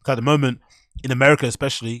 Because at the moment, in America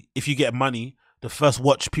especially, if you get money, the first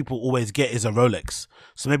watch people always get is a Rolex.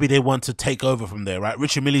 So maybe they want to take over from there, right?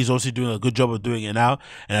 Richard Mille is also doing a good job of doing it now.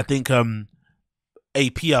 And I think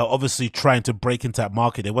AP are obviously trying to break into that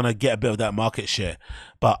market. They want to get a bit of that market share.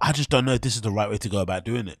 But I just don't know if this is the right way to go about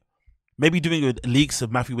doing it. Maybe doing it with leaks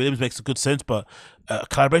of Matthew Williams makes a good sense, but a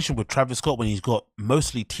collaboration with Travis Scott when he's got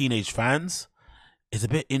mostly teenage fans is a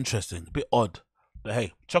bit interesting, a bit odd. But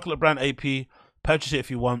hey, chocolate brand AP, purchase it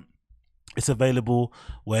if you want. It's available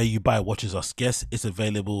where you buy watches. I guess it's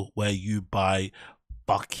available where you buy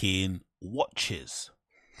fucking watches.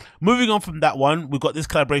 Moving on from that one, we've got this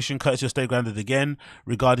collaboration courtesy of Stay Grounded again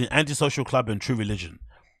regarding Antisocial Club and True Religion.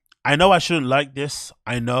 I know I shouldn't like this.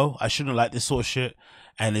 I know I shouldn't like this sort of shit.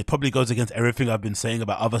 And it probably goes against everything I've been saying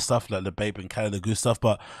about other stuff like the BAPE and Canada Goose stuff.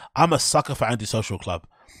 But I'm a sucker for Antisocial Club.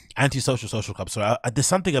 Social Club. So there's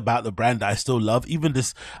something about the brand that I still love. Even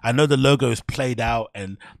this, I know the logo is played out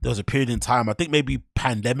and there was a period in time, I think maybe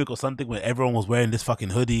pandemic or something, when everyone was wearing this fucking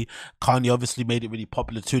hoodie. Kanye obviously made it really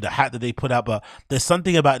popular too, the hat that they put out. But there's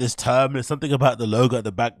something about this term, there's something about the logo at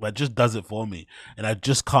the back that just does it for me. And I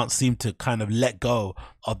just can't seem to kind of let go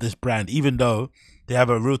of this brand, even though they have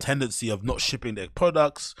a real tendency of not shipping their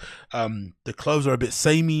products. The clothes are a bit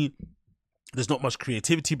samey. There's not much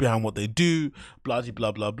creativity behind what they do, blah,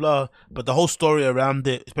 blah, blah, blah. But the whole story around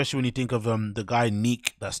it, especially when you think of the guy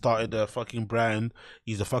Neek that started the fucking brand,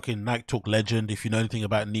 he's a fucking Nike Talk legend. If you know anything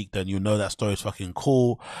about Neek, then you know that story is fucking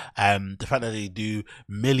cool. The fact that they do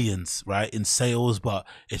millions, right, in sales, but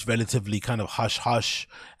it's relatively kind of hush-hush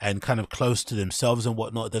and kind of close to themselves and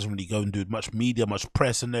whatnot. It doesn't really go and do much media, much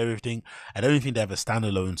press and everything. I don't think they have a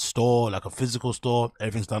standalone store, like a physical store.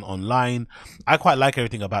 Everything's done online. I quite like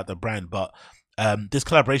everything about the brand, but this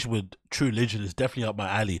collaboration with True Religion is definitely up my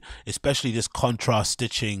alley, especially this contrast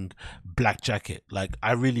stitching black jacket. Like,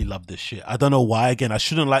 I really love this shit. I don't know why. Again, I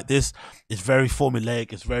shouldn't like this. It's very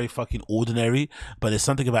formulaic. It's very fucking ordinary. But there's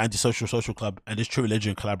something about Social Club and this True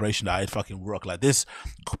Religion collaboration that I fucking rock. Like, this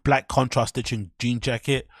black contrast stitching jean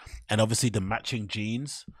jacket and obviously the matching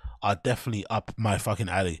jeans are definitely up my fucking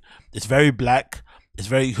alley. It's very black. It's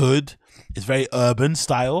very hood. It's very urban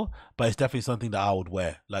style, but it's definitely something that I would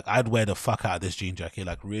wear. Like, I'd wear the fuck out of this jean jacket.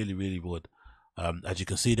 Like, really, really would. As you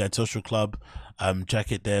can see, the Social Club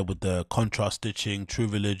jacket there with the contrast stitching, True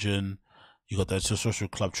Religion. You got the Social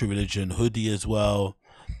Club True Religion hoodie as well.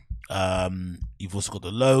 You've also got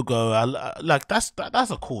the logo. Like that's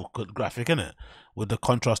a cool good graphic, isn't it? With the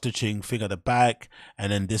contrast stitching thing at the back,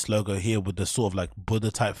 and then this logo here with the sort of like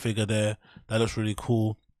Buddha type figure there. That looks really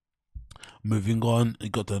cool. Moving on, you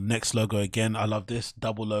got the next logo again. I love this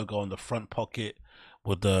double logo on the front pocket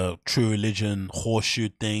with the True Religion horseshoe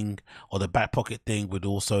thing, or the back pocket thing with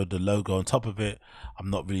also the logo on top of it. I'm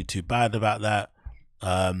not really too bad about that.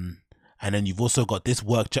 And then you've also got this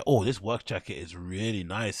work jacket. Oh, this work jacket is really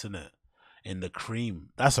nice, isn't it? In the cream.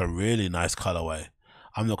 That's a really nice colorway.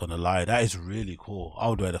 I'm not gonna lie, that is really cool. I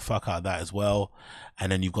would wear the fuck out of that as well.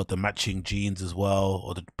 And then you've got the matching jeans as well,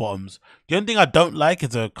 or the bottoms. The only thing I don't like is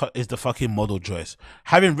the fucking model choice.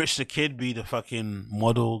 Having Rich the Kid be the fucking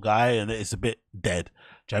model guy, and it's a bit dead.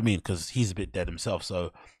 Do you know what I mean? Because he's a bit dead himself,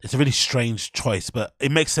 so it's a really strange choice. But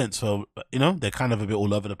it makes sense for, you know, they're kind of a bit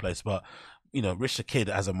all over the place. But you know, Rich the Kid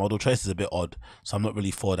as a model choice is a bit odd, so I'm not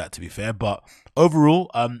really for that, to be fair. But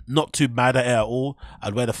overall, not too mad at it at all.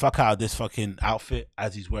 I'd wear the fuck out of this fucking outfit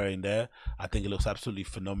as he's wearing there. I think it looks absolutely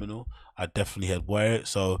phenomenal. I definitely had wear it.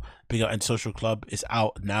 So Big Up and Social Club is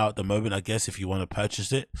out now at the moment, I guess, if you want to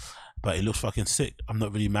purchase it. But it looks fucking sick. I'm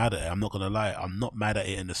not really mad at it. I'm not gonna lie. I'm not mad at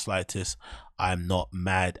it in the slightest. I'm not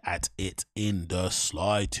mad at it in the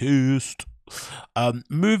slightest.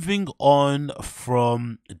 Moving on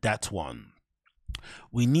from that one,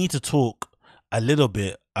 we need to talk a little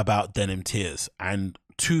bit about Denim Tears, and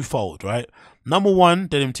twofold, right? Number one,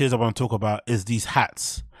 Denim Tears I want to talk about is these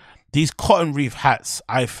hats. These cotton reef hats,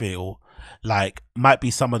 I feel like might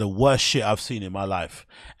be some of the worst shit I've seen in my life.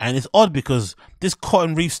 And it's odd because this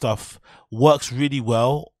cotton reef stuff works really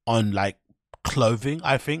well on like clothing,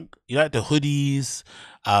 I think. You know, like the hoodies,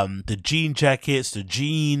 the jean jackets, the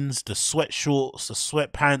jeans, the sweatshorts, the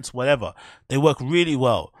sweatpants, whatever. They work really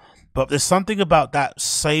well. But there's something about that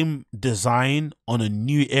same design on a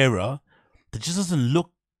new era that just doesn't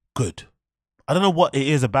look good. I don't know what it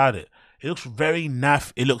is about it. It looks very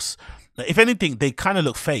naff. It looks, if anything, they kind of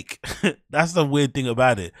look fake. That's the weird thing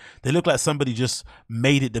about it. They look like somebody just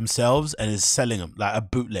made it themselves and is selling them like a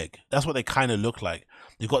bootleg. That's what they kind of look like.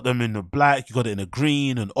 You got them in the black, you got it in a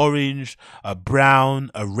green, an orange, a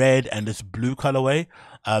brown, a red, and this blue colorway.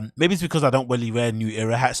 Maybe it's because I don't really wear new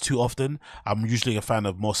era hats too often. I'm usually a fan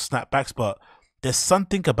of more snapbacks, but there's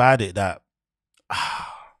something about it that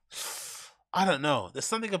I don't know. There's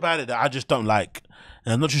something about it that I just don't like,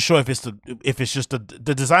 and I'm not too sure if it's just the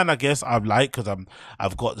design. I guess I like because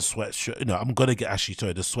I've got the sweatshirt. You know, I'm gonna get the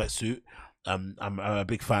sweatsuit. I'm a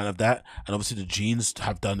big fan of that, and obviously the jeans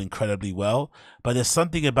have done incredibly well. But there's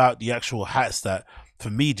something about the actual hats that, for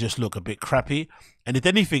me, just look a bit crappy. And if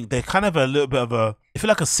anything, they're kind of a little bit of a, I feel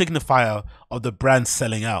like a signifier of the brand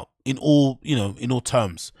selling out in all, you know, in all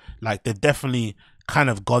terms. Like they've definitely kind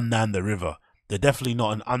of gone down the river. They're definitely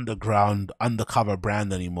not an underground, undercover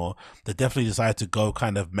brand anymore. They definitely decided to go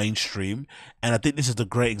kind of mainstream. And I think this is a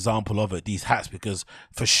great example of it, these hats, because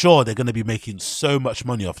for sure they're going to be making so much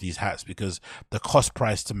money off these hats because the cost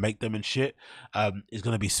price to make them and shit is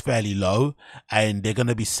going to be fairly low. And they're going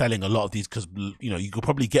to be selling a lot of these because, you know, you could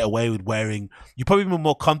probably get away with wearing, you're probably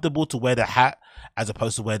more comfortable to wear the hat as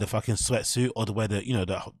opposed to wear the fucking sweatsuit or to wear the, you know,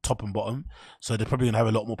 the top and bottom. So they're probably going to have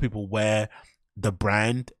a lot more people wear the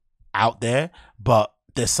brand out there, but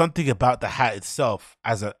there's something about the hat itself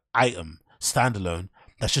as an item standalone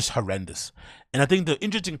that's just horrendous. And I think the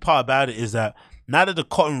interesting part about it is that now that the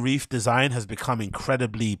cotton reef design has become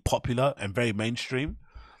incredibly popular and very mainstream,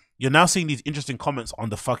 you're now seeing these interesting comments on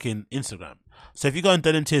the fucking Instagram. So if you go on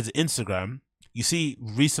Denim Tears Instagram, you see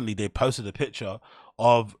recently they posted a picture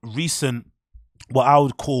of recent, what I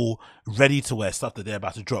would call ready to wear stuff that they're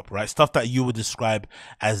about to drop, right? Stuff that you would describe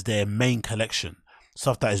as their main collection.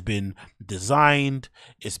 Stuff that has been designed,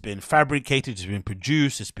 it's been fabricated, it's been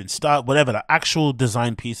produced, it's been styled, whatever, like actual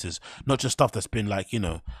design pieces, not just stuff that's been like, you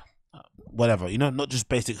know, whatever, you know, not just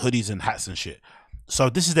basic hoodies and hats and shit. So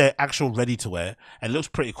this is their actual ready to wear, and it looks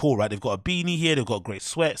pretty cool, right? They've got a beanie here, they've got great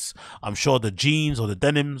sweats. I'm sure the jeans or the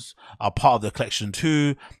denims are part of the collection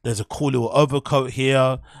too. There's a cool little overcoat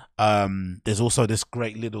here. There's also this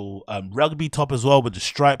great little rugby top as well with the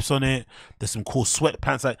stripes on it. There's some cool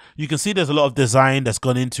sweatpants. Like you can see there's a lot of design that's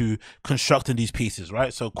gone into constructing these pieces,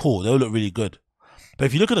 right? So cool, they all look really good. But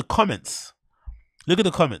if you look at the comments,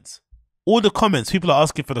 all the comments, people are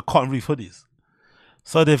asking for the cotton reef hoodies.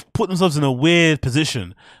 So they've put themselves in a weird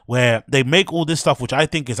position where they make all this stuff, which I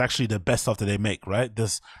think is actually the best stuff that they make, right?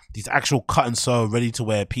 These actual cut and sew, ready to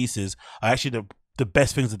wear pieces are actually the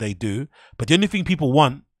best things that they do. But the only thing people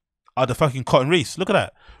want are the fucking cotton reefs. Look at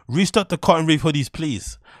that. Restock the cotton reef hoodies,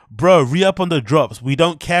 please. Bro, re-up on the drops. We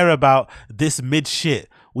don't care about this mid shit.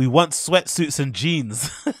 We want sweatsuits and jeans.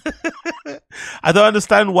 I don't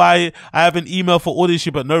understand why I have an email for order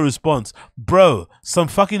ship but no response. Bro, some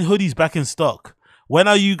fucking hoodies back in stock. When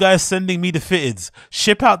are you guys sending me the fitteds?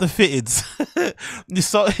 Ship out the fitteds.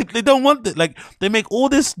 So they don't want it. Like, they make all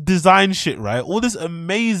this design shit, right? All this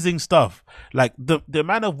amazing stuff. Like, the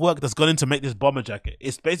amount of work that's gone into make this bomber jacket.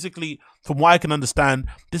 It's basically, from what I can understand,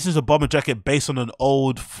 this is a bomber jacket based on an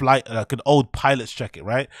old flight, like an old pilot's jacket,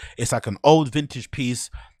 right? It's like an old vintage piece.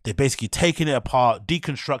 They're basically taking it apart,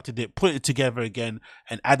 deconstructed it, put it together again,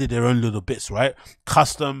 and added their own little bits, right?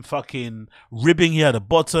 Custom fucking ribbing here at the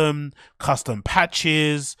bottom, custom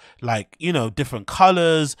patches, like, you know, different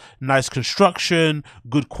colors, nice construction,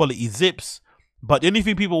 good quality zips. But the only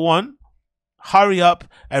thing people want, hurry up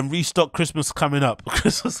and restock Christmas coming up.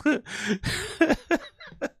 Christmas. The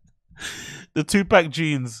 2-pack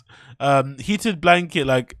jeans, heated blanket,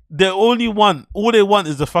 like, all they want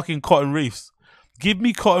is the fucking cotton reefs. Give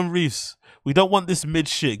me cotton reefs. We don't want this mid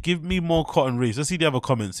shit. Give me more cotton reefs. Let's see the other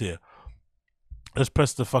comments here. Let's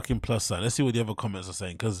press the fucking plus sign. Let's see what the other comments are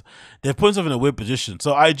saying, because they're putting stuff in a weird position.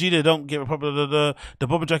 So IG, they don't give a proper the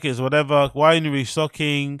bomber jacket is whatever. Why are you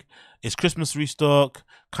restocking? It's Christmas restock.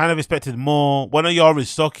 Kind of expected more. When are y'all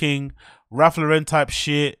restocking? Ralph Lauren type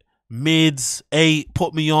shit. Mids 8.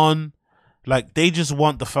 Put me on. Like, they just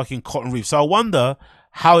want the fucking cotton reef. So I wonder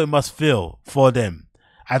how it must feel for them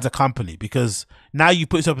as a company, because now you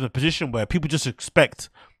put yourself in a position where people just expect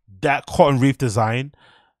that cotton reef design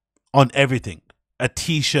on everything. A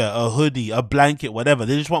t-shirt, a hoodie, a blanket, whatever.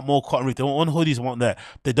 They just want more cotton reef. They want hoodies, want that.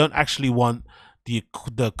 They don't actually want the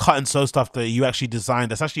cut and sew stuff that you actually design.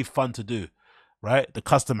 That's actually fun to do, right? The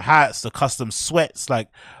custom hats, the custom sweats, like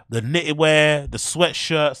the knitwear, the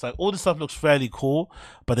sweatshirts, like all this stuff looks fairly cool,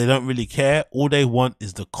 but they don't really care. All they want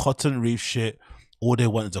is the cotton reef shit. All they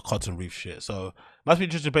want is the cotton reef shit. So must be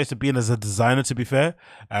interesting place to be in as a designer, to be fair.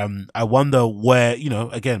 I wonder where, you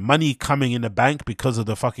know, again, money coming in the bank because of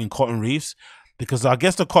the fucking cotton reefs, because I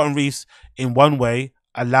guess the cotton reefs in one way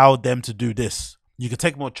allowed them to do this. You can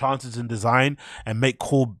take more chances in design and make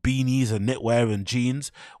cool beanies and knitwear and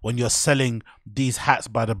jeans when you're selling these hats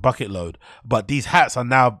by the bucket load. But these hats are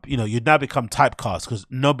now, you know, you've now become typecast because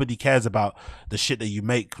nobody cares about the shit that you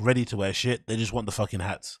make ready to wear shit. They just want the fucking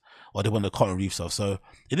hats, or they want the cotton reef stuff. So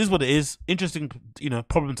it is what it is. Interesting, you know,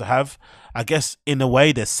 problem to have. I guess in a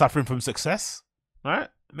way they're suffering from success, right?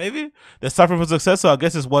 Maybe they're suffering from success. So I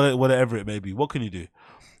guess it's whatever it may be. What can you do?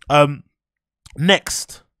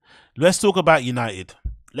 Next, let's talk about United.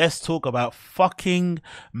 Let's talk about fucking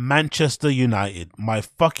Manchester United, my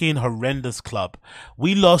fucking horrendous club.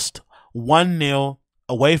 We lost 1-0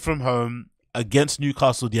 away from home against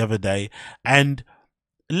Newcastle the other day, and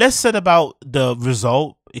less said about the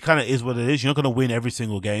result. It kind of is what it is. You're not going to win every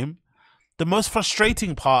single game. The most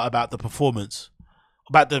frustrating part about the performance,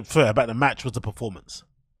 about the match, was the performance.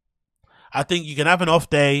 I think you can have an off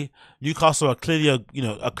day. Newcastle are clearly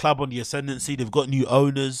a club on the ascendancy. They've got new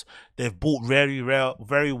owners. They've bought very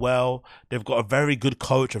well. They've got a very good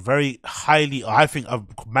coach, a very highly, I think, a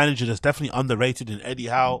manager that's definitely underrated in Eddie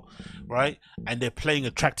Howe, right? And they're playing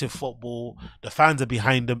attractive football. The fans are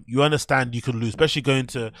behind them. You understand you could lose, especially going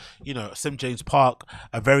to, you know, St. James Park,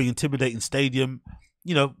 a very intimidating stadium.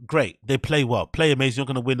 You know, great. They play well, play amazing. You're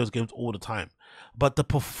not going to win those games all the time. But the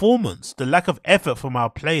performance, the lack of effort from our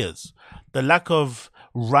players, the lack of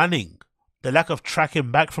running, the lack of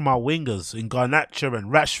tracking back from our wingers in Garnacho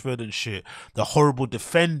and Rashford and shit, the horrible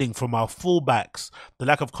defending from our fullbacks, the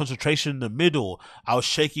lack of concentration in the middle, our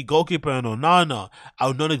shaky goalkeeper in Onana,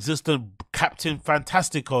 our non-existent captain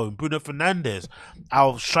Fantastico and Bruno Fernandes,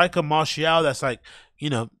 our striker Martial that's like, you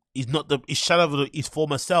know, he's not his shadow of his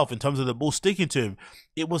former self in terms of the ball sticking to him.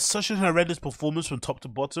 It was such an horrendous performance from top to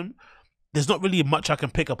bottom. There's not really much I can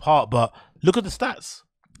pick apart, but look at the stats.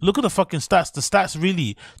 Look at the fucking stats. The stats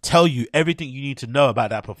really tell you everything you need to know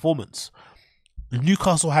about that performance.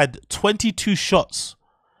 Newcastle had 22 shots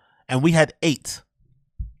and we had 8.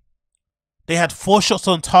 They had 4 shots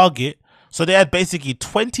on target, so they had basically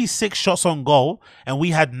 26 shots on goal and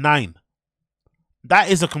we had 9. That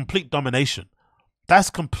is a complete domination. That's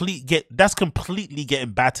completely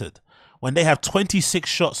getting battered when they have 26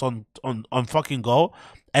 shots on fucking goal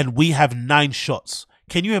and we have 9 shots.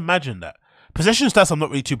 Can you imagine that? Possession stats I'm not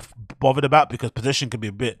really too bothered about because possession can be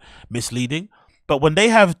a bit misleading. But when they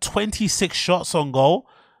have 26 shots on goal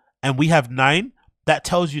and we have 9, that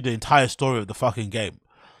tells you the entire story of the fucking game.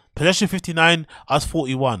 Possession 59, us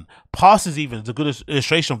 41. Passes even is a good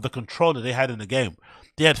illustration of the control that they had in the game.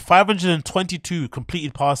 They had 522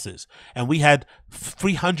 completed passes, and we had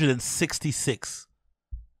 366.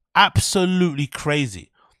 Absolutely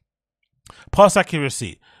crazy. Pass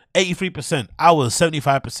accuracy, 83%. Ours,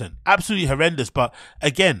 75%. Absolutely horrendous. But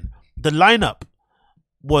again, the lineup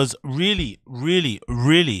was really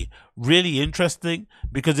interesting,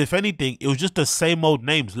 because if anything, it was just the same old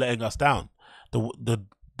names letting us down.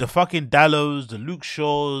 The fucking Dallows, the Luke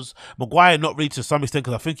Shaws, Maguire not really to some extent,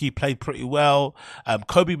 because I think he played pretty well.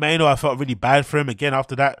 Kobe Mainoo, I felt really bad for him again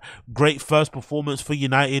after that great first performance for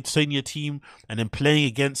United senior team, and then playing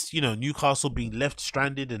against, you know, Newcastle, being left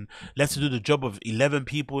stranded and left to do the job of 11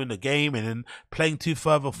 people in the game, and then playing too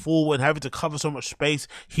further forward and having to cover so much space.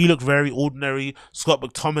 He looked very ordinary. Scott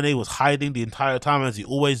McTominay was hiding the entire time, as he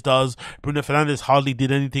always does. Bruno Fernandes hardly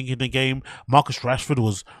did anything in the game. Marcus Rashford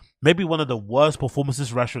was maybe one of the worst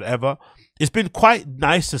performances Rashford ever. It's been quite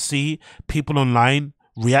nice to see people online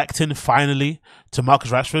reacting finally to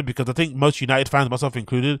Marcus Rashford, because I think most United fans, myself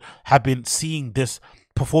included, have been seeing this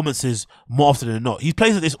performances more often than not. He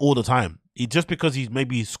plays at this all the time. Just because he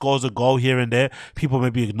maybe scores a goal here and there, people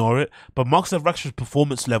maybe ignore it. But Marcus Rashford's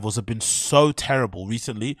performance levels have been so terrible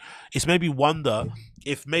recently. It's made me wonder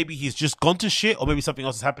if maybe he's just gone to shit, or maybe something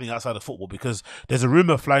else is happening outside of football, because there's a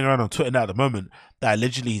rumor flying around on Twitter now at the moment that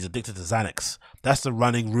allegedly he's addicted to Xanax. That's the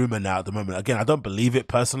running rumor now at the moment. Again, I don't believe it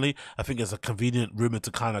personally. I think it's a convenient rumor to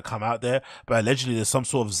kind of come out there, but allegedly there's some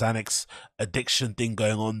sort of Xanax addiction thing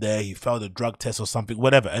going on there. He failed a drug test or something,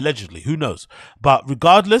 whatever, allegedly, who knows. But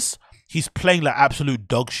regardless, he's playing like absolute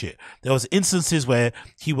dog shit. There was instances where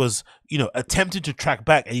he was, you know, attempting to track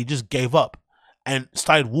back, and he just gave up and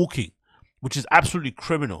started walking, which is absolutely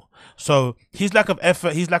criminal. So his lack of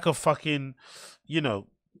effort, his lack of fucking, you know,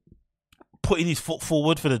 putting his foot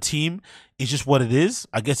forward for the team is just what it is.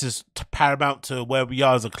 I guess it's paramount to where we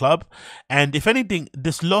are as a club. And if anything,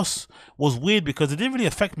 this loss was weird because it didn't really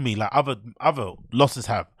affect me like other losses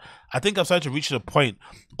have. I think I've started to reach the point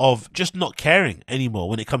of just not caring anymore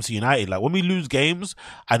when it comes to United. Like when we lose games,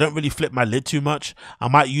 I don't really flip my lid too much. I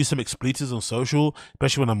might use some expletives on social,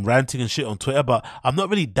 especially when I'm ranting and shit on Twitter, but I'm not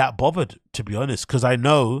really that bothered, to be honest, because I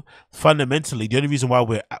know fundamentally the only reason why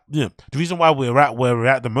we're at where we're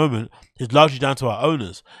at the moment is largely down to our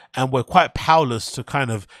owners, and we're quite powerless to kind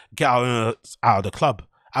of get our owners out of the club.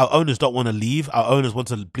 Our owners don't want to leave. Our owners want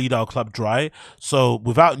to bleed our club dry. So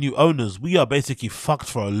without new owners, we are basically fucked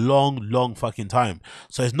for a long fucking time.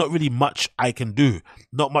 So it's not really much I can do.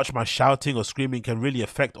 Not much my shouting or screaming can really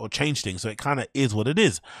affect or change things. So it kind of is what it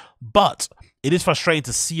is. But it is frustrating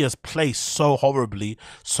to see us play so horribly,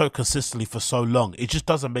 so consistently for so long. It just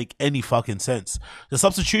doesn't make any fucking sense. The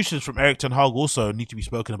substitutions from Erik ten Hag also need to be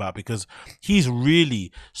spoken about, because he's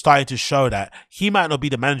really starting to show that he might not be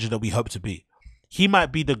the manager that we hope to be. He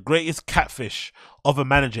might be the greatest catfish of a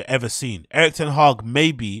manager ever seen. Erik ten Hag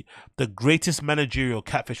may be the greatest managerial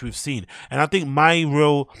catfish we've seen. And I think my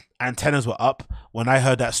real antennas were up when I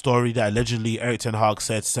heard that story that allegedly Erik ten Hag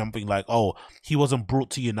said something like, oh, he wasn't brought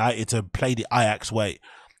to United to play the Ajax way.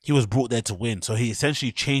 He was brought there to win. So he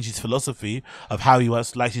essentially changed his philosophy of how he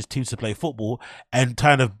likes his teams to play football, and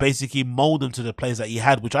kind of basically mold them to the players that he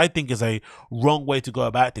had, which I think is a wrong way to go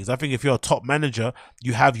about things. I think if you're a top manager,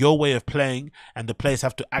 you have your way of playing, and the players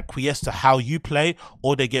have to acquiesce to how you play,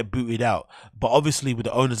 or they get booted out. But obviously with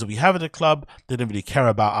the owners that we have at the club, they don't really care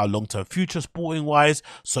about our long-term future sporting wise.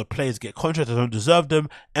 So players get contracts that don't deserve them,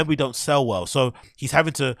 and we don't sell well. So he's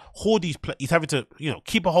having to hoard these he's having to, you know,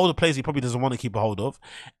 keep a hold of players he probably doesn't want to keep a hold of.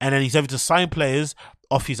 And then he's having to sign players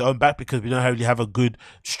off his own back because we don't really have a good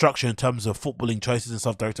structure in terms of footballing choices and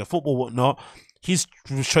stuff, director of football, whatnot. His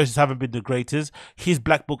choices haven't been the greatest. His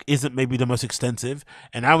black book isn't maybe the most extensive.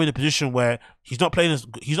 And now we're in a position where he's not playing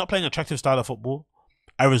attractive style of football.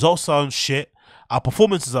 Our results are shit. Our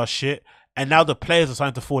performances are shit. And now the players are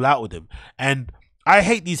starting to fall out with him. And I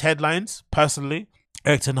hate these headlines, personally.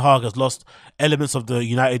 Erik ten Hag has lost elements of the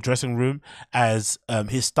United dressing room as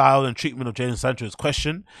his style and treatment of Jadon Sancho is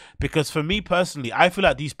questioned. Because for me personally, I feel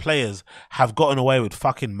like these players have gotten away with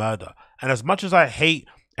fucking murder. And as much as I hate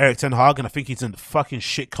Erik ten Hag, and I think he's a fucking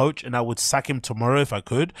shit coach, and I would sack him tomorrow if I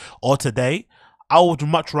could, or today, I would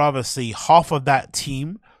much rather see half of that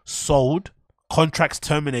team sold, contracts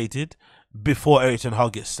terminated, before Erik ten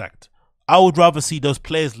Hag gets sacked. I would rather see those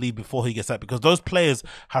players leave before he gets sacked, because those players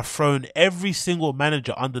have thrown every single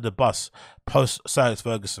manager under the bus post Sir Alex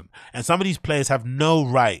Ferguson. And some of these players have no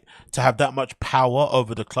right to have that much power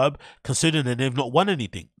over the club, considering that they've not won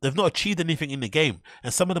anything. They've not achieved anything in the game.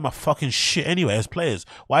 And some of them are fucking shit anyway as players.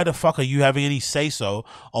 Why the fuck are you having any say-so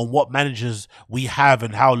on what managers we have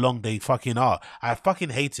and how long they fucking are? I fucking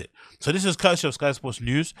hate it. So this is courtesy of Sky Sports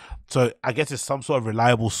News. So I guess it's some sort of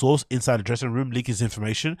reliable source inside the dressing room leaking this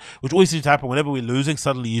information, which always seems to happen whenever we're losing.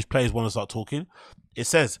 Suddenly these players want to start talking. It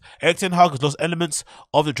says, Erik ten Hag has lost elements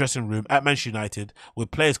of the dressing room at Manchester United, with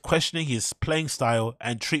players questioning his playing style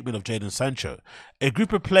and treatment of Jadon Sancho. A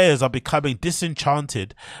group of players are becoming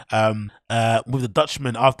disenchanted with the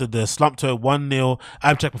Dutchman after the slump to a 1-0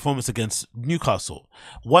 abject performance against Newcastle.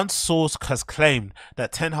 One source has claimed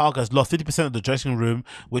that Ten Hag has lost 50% of the dressing room,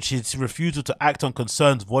 which is refusal to act on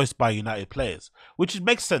concerns voiced by United players. Which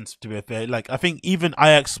makes sense, to be fair. Like, I think even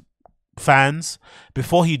Ajax fans,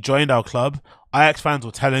 before he joined our club, Ajax fans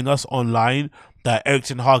were telling us online that Erik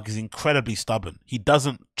ten Hag is incredibly stubborn. He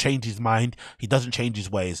doesn't change his mind. He doesn't change his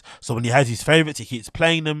ways. So when he has his favourites, he keeps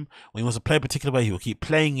playing them. When he wants to play a particular way, he will keep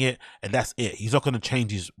playing it, and that's it. He's not going to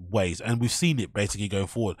change his ways, and we've seen it basically going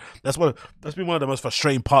forward. That's been one of the most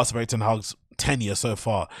frustrating parts of Erik ten Hag's tenure so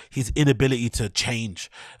far. His inability to change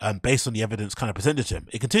based on the evidence kind of presented to him.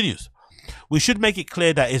 It continues. We should make it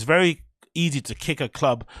clear that it's very easy to kick a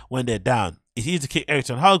club when they're down. It's easy to kick Erik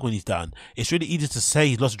ten Hag when he's down. It's really easy to say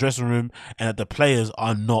he's lost the dressing room and that the players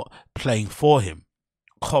are not playing for him.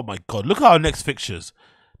 Oh my God, look at our next fixtures.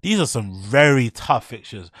 These are some very tough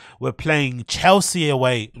fixtures. We're playing Chelsea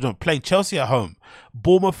away, playing Chelsea at home,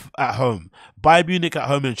 Bournemouth at home, Bayern Munich at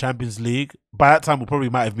home in the Champions League. By that time, we probably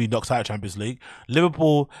might have been knocked out of Champions League.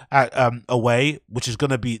 Liverpool at away, which is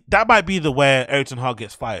going to be, that might be the where Erik ten Hag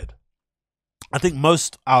gets fired. I think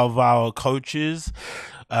most of our coaches,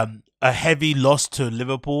 a heavy loss to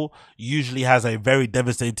Liverpool usually has a very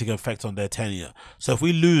devastating effect on their tenure. So if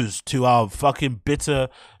we lose to our fucking bitter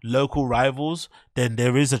local rivals, then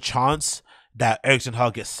there is a chance that Erik ten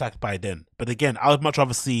Hag gets sacked by then. But again, I would much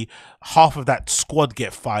rather see half of that squad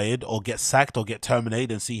get fired or get sacked or get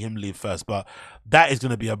terminated and see him leave first. But that is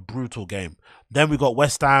going to be a brutal game. Then we got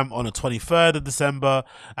West Ham on the 23rd of December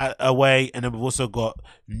away, and then we've also got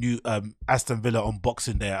Aston Villa on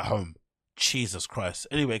Boxing Day at home. Jesus Christ.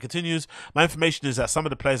 Anyway, it continues. My information is that some of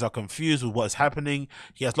the players are confused with what is happening.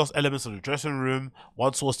 He has lost elements of the dressing room.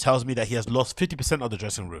 One source tells me that he has lost 50% of the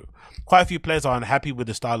dressing room. Quite a few players are unhappy with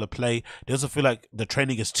the style of play. They also feel like the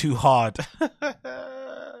training is too hard.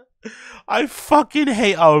 I fucking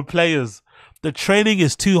hate our players. The training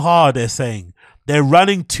is too hard, they're saying. They're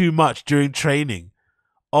running too much during training.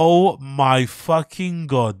 Oh my fucking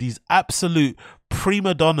God. These absolute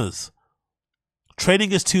prima donnas.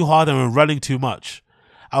 Training is too hard and we're running too much.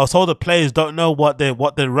 I was told the players don't know what they're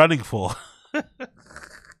running for.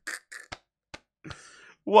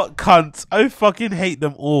 What cunts. I fucking hate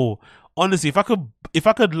them all. Honestly, if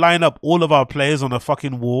I could line up all of our players on a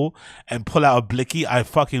fucking wall and pull out a blicky, I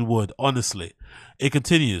fucking would, honestly. It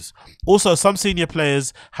continues. Also, some senior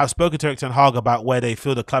players have spoken to Erik ten Hag about where they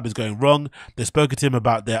feel the club is going wrong. They've spoken to him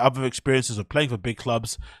about their other experiences of playing for big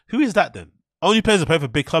clubs. Who is that then? Only players that play for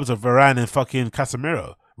big clubs are Varane and fucking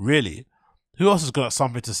Casemiro. Really? Who else has got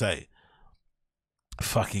something to say?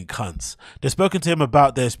 Fucking cunts. They've spoken to him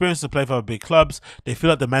about their experience of playing for big clubs. They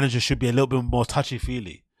feel like the manager should be a little bit more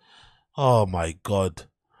touchy-feely. Oh my God.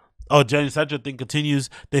 Oh, Jadon Sancho thing continues.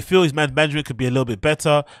 They feel his management could be a little bit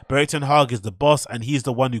better, but Erik ten Hag is the boss and he's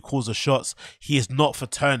the one who calls the shots. He is not for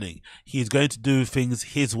turning. He is going to do things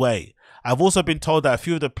his way. I've also been told that a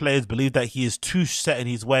few of the players believe that he is too set in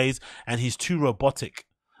his ways and he's too robotic.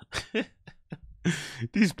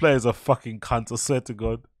 These players are fucking cunts, I swear to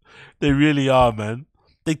God. They really are, man.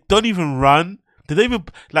 They don't even run. They don't even,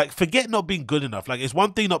 like, forget not being good enough. Like, it's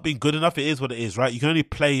one thing not being good enough. It is what it is, right? You can only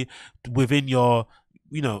play within your,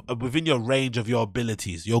 you know, within your range of your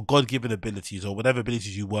abilities, your God-given abilities or whatever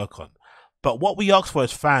abilities you work on. But what we ask for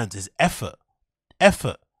as fans is effort.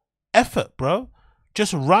 Effort. Effort, bro.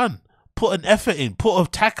 Just run. Put an effort in, put a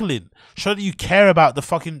tackle in, show that you care about the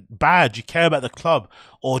fucking badge, you care about the club,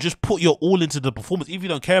 or just put your all into the performance. If you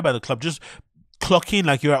don't care about the club, just clock in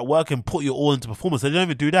like you're at work and put your all into performance. They don't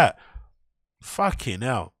even do that. Fucking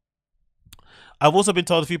hell. I've also been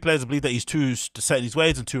told a few players believe that he's too set in his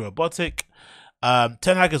ways and too robotic. Ten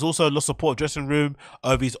Hag has also lost support of dressing room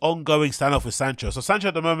over his ongoing standoff with Sancho. So Sancho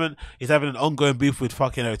at the moment is having an ongoing beef with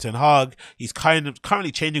fucking Erik ten Hag. He's kind of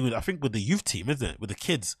currently changing with, I think, with the youth team, isn't it? With the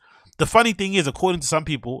kids. The funny thing is, according to some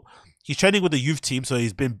people, he's training with the youth team, so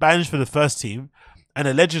he's been banished for the first team, and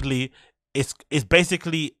allegedly it's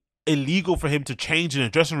basically illegal for him to change in a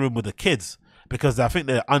dressing room with the kids because I think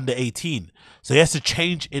they're under 18. So he has to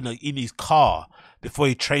change in his car before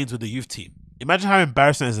he trains with the youth team. Imagine how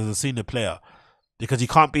embarrassing it is as a senior player, because he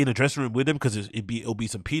can't be in the dressing room with him because it'll be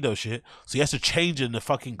some pedo shit. So he has to change in the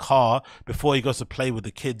fucking car before he goes to play with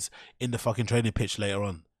the kids in the fucking training pitch later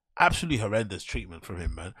on. Absolutely horrendous treatment from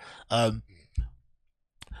him, man.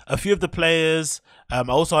 A few of the players are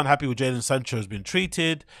also unhappy with Jadon Sancho has been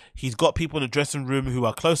treated. He's got people in the dressing room who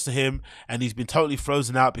are close to him, and he's been totally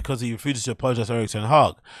frozen out because he refuses to apologize to Erik ten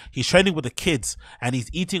Hag. He's training with the kids, and he's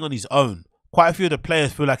eating on his own. Quite a few of the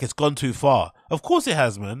players feel like it's gone too far. Of course it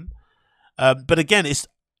has, man. But again,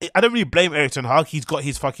 I don't really blame Erik ten Hag. He's got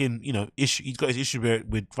his fucking, issue. He's got his issue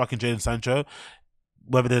with fucking Jadon Sancho,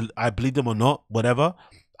 whether I believe them or not, whatever.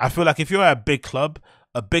 I feel like if you're at a big club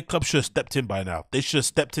should have stepped in by now. They should have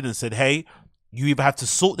stepped in and said, hey, you either have to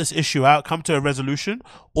sort this issue out, come to a resolution,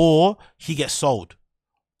 or he gets sold.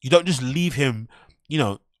 You don't just leave him,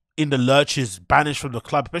 in the lurches, banished from the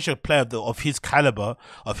club, especially a player of his caliber,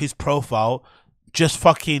 of his profile, just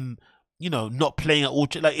fucking, not playing at all.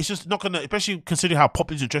 Like, it's just not going to, especially considering how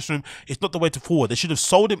popular he's in the dressing room, it's not the way to forward. They should have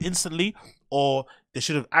sold him instantly, or they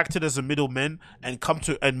should have acted as a middleman and come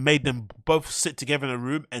to and made them both sit together in a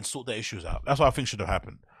room and sort their issues out. That's what I think should have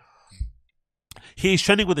happened. He's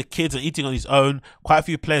training with the kids and eating on his own. Quite a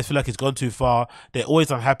few players feel like it's gone too far. They're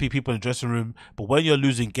always unhappy people in the dressing room, but when you're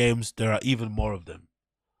losing games, there are even more of them.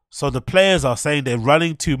 So the players are saying they're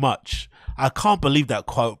running too much. I can't believe that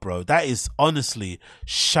quote, bro. That is honestly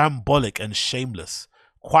shambolic and shameless.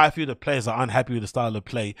 Quite a few of the players are unhappy with the style of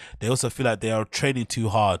play. They also feel like they are training too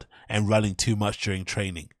hard and running too much during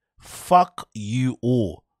training. Fuck you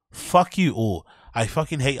all. Fuck you all. I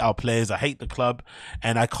fucking hate our players. I hate the club.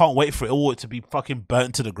 And I can't wait for it all to be fucking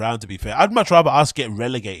burnt to the ground, to be fair. I'd much rather us get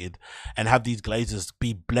relegated and have these Glazers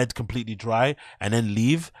be bled completely dry and then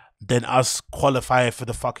leave than us qualify for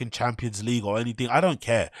the fucking Champions League or anything. I don't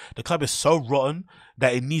care. The club is so rotten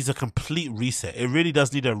that it needs a complete reset. It really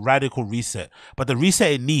does need a radical reset. But the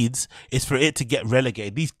reset it needs is for it to get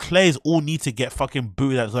relegated. These players all need to get fucking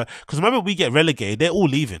booted out. Because remember, we get relegated, they're all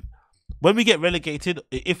leaving. When we get relegated,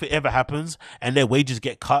 if it ever happens, and their wages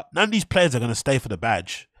get cut, none of these players are going to stay for the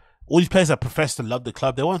badge. All these players that profess to love the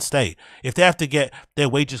club, they won't stay. If they have to get their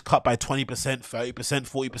wages cut by 20%, 30%,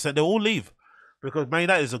 40%, they'll all leave. Because, man,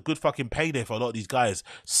 that is a good fucking payday for a lot of these guys.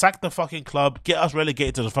 Sack the fucking club, get us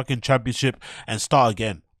relegated to the fucking championship, and start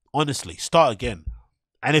again. Honestly, start again.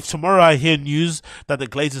 And if tomorrow I hear news that the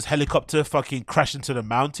Glazers helicopter fucking crashed into the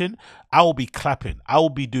mountain, I will be clapping. I will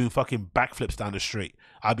be doing fucking backflips down the street.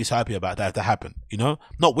 I'll be so happy about that if that happened,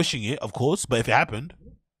 Not wishing it, of course, but if it happened,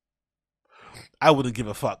 I wouldn't give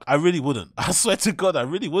a fuck. I really wouldn't. I swear to God, I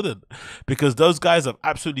really wouldn't. Because those guys have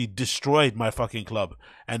absolutely destroyed my fucking club.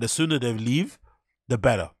 And the sooner they leave, the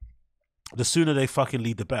better. The sooner they fucking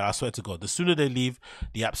leave, the better. I swear to God. The sooner they leave,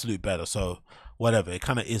 the absolute better. So, whatever. It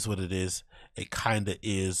kind of is what it is. It kind of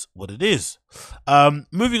is what it is.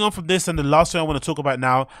 Moving on from this, and the last thing I want to talk about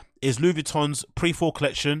now is Louis Vuitton's pre-fall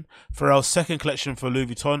collection. Pharrell's second collection for Louis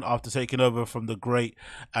Vuitton after taking over from the great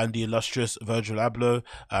and the illustrious Virgil Abloh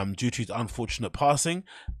due to his unfortunate passing.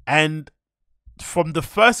 And from the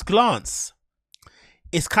first glance,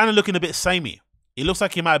 it's kind of looking a bit samey. It looks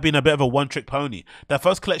like he might have been a bit of a one-trick pony. That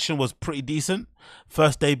first collection was pretty decent.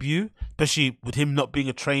 First debut, especially with him not being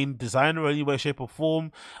a trained designer in any way, shape or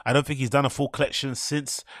form. I don't think he's done a full collection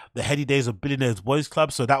since the heady days of Billionaires Boys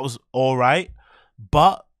Club, so that was all right.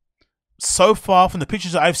 But so far, from the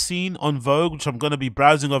pictures that I've seen on Vogue, which I'm going to be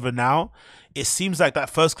browsing over now, it seems like that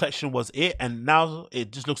first collection was it, and now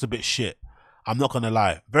it just looks a bit shit. I'm not going to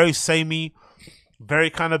lie. Very samey, very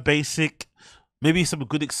kind of basic. Maybe some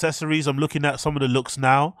good accessories. I'm looking at some of the looks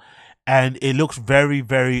now, and it looks very,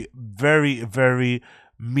 very, very, very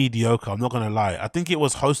mediocre. I'm not going to lie. I think it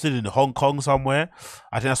was hosted in Hong Kong somewhere.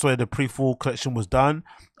 I think that's where the pre-fall collection was done.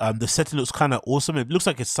 The setting looks kind of awesome. It looks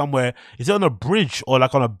like it's somewhere. Is it on a bridge or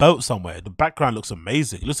like on a boat somewhere? The background looks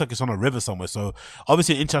amazing. It looks like it's on a river somewhere. So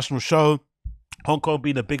obviously an international show. Hong Kong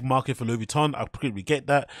being a big market for Louis Vuitton. I completely get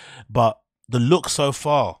that. But the look so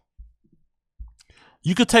far,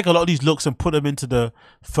 you could take a lot of these looks and put them into the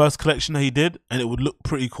first collection that he did, and it would look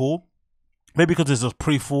pretty cool. Maybe because it's a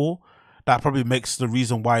pre-fall, that probably makes the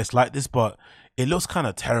reason why it's like this, but it looks kind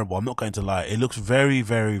of terrible. I'm not going to lie. It looks very,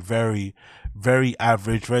 very, very, very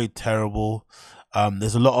average, very terrible.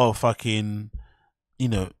 There's a lot of fucking,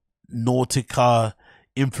 Nautica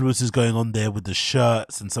influences going on there with the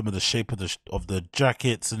shirts and some of the shape of the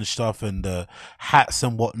jackets and stuff and the hats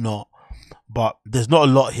and whatnot. But there's not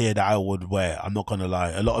a lot here that I would wear. I'm not going to lie.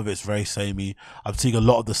 A lot of it's very samey. I'm seeing a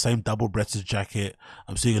lot of the same double-breasted jacket.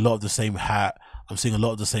 I'm seeing a lot of the same hat. I'm seeing a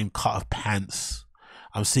lot of the same cut of pants.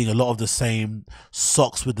 I'm seeing a lot of the same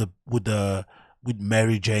socks with the with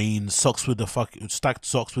Mary Jane, socks with the stacked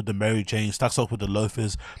socks with the Mary Jane, stacked socks with the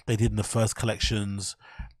loafers they did in the first collections.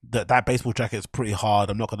 That baseball jacket is pretty hard.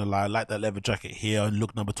 I'm not gonna lie. I like that leather jacket here and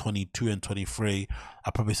look number 22 and 23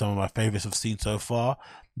 are probably some of my favorites I've seen so far.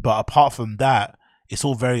 But apart from that, it's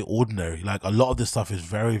all very ordinary. Like, a lot of this stuff is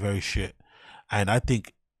very, very shit. And I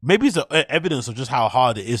think maybe it's evidence of just how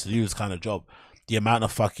hard it is to do this kind of job. The amount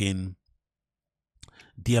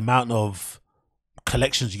of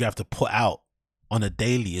collections you have to put out on a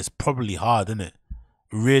daily is probably hard, isn't it?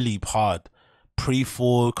 Really hard.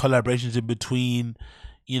 Pre-fall, collaborations in between,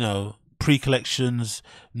 you know, pre-collections,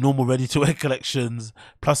 normal ready-to-wear collections,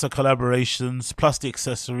 plus the collaborations, plus the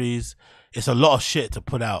accessories. It's a lot of shit to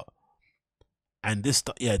put out. And this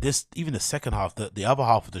even the second half, the other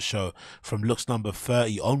half of the show, from looks number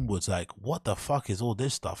 30 onwards, like, what the fuck is all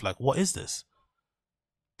this stuff? Like, what is this?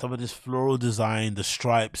 Some of this floral design, the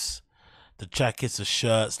stripes, the jackets, the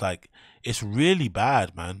shirts, like, it's really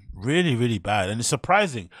bad, man. Really, really bad. And it's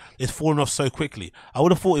surprising it's fallen off so quickly. I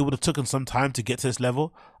would have thought it would have taken some time to get to this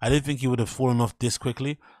level. I didn't think it would have fallen off this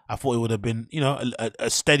quickly. I thought it would have been, you know, a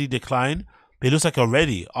steady decline. But it looks like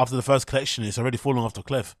already, after the first collection, it's already falling off the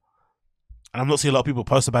cliff. And I'm not seeing a lot of people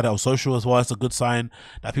post about it on social as well. It's a good sign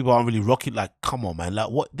that people aren't really rocking. Like, come on, man. Like,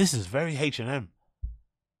 what? This is very H&M.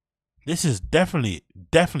 This is definitely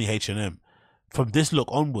H&M. From this look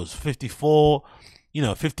onwards, 54, you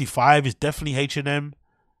know, 55 is definitely H&M.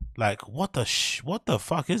 Like, what the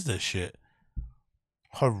fuck is this shit?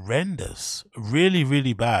 Horrendous. Really,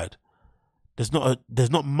 really bad. There's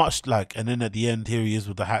not much, like, and then at the end, here he is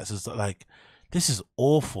with the hats. It's like, this is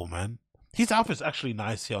awful, man. His outfit's actually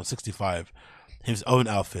nice here on 65, his own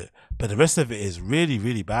outfit, but the rest of it is really,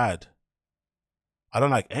 really bad. I don't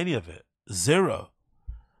like any of it. Zero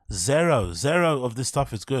of this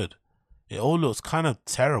stuff is good. It all looks kind of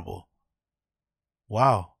terrible.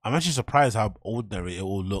 Wow. I'm actually surprised how ordinary it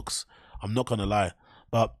all looks. I'm not gonna lie.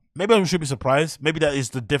 But maybe I should be surprised. Maybe that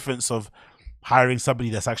is the difference of hiring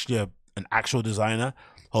somebody that's actually an actual designer.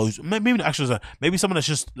 Or maybe not actual designer. Maybe someone that's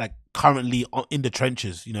just, like, currently in the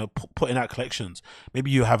trenches, you know, putting out collections. Maybe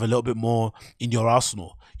you have a little bit more in your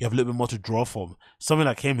arsenal. You have a little bit more to draw from. Someone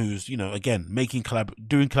like him who's, you know, again, doing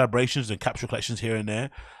collaborations and capsule collections here and there.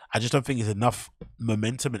 I just don't think it's enough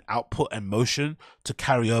momentum and output and motion to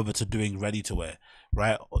carry over to doing ready to wear,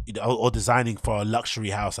 right? Or designing for a luxury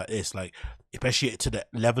house like this, like, especially to the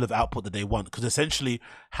level of output that they want. Because essentially,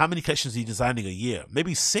 how many collections are you designing a year?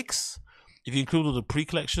 Maybe 6, if you include all the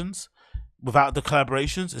pre-collections. Without the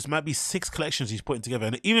collaborations, it might be 6 collections he's putting together.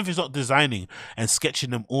 And even if he's not designing and sketching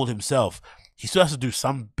them all himself, he still has to do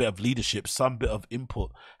some bit of leadership, some bit of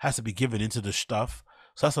input has to be given into the stuff.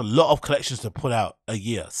 So that's a lot of collections to put out a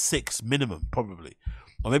year. 6 minimum, probably.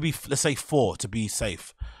 Or maybe, let's say 4 to be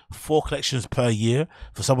safe. 4 collections per year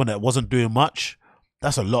for someone that wasn't doing much.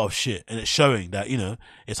 That's a lot of shit. And it's showing that, you know,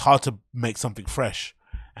 it's hard to make something fresh.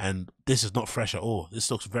 And this is not fresh at all.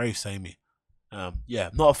 This looks very samey. Yeah,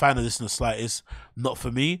 not a fan of this in the slightest. Not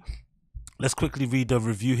for me. Let's quickly read the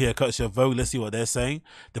review here, courtesy of Vogue. Let's see what they're saying.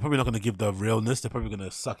 They're probably not going to give the realness. They're probably going to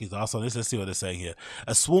suck his ass on this. Let's see what they're saying here.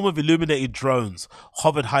 A swarm of illuminated drones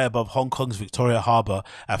hovered high above Hong Kong's Victoria Harbour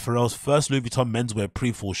at Pharrell's first Louis Vuitton menswear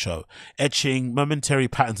pre-fall show, etching momentary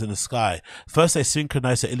patterns in the sky. First, they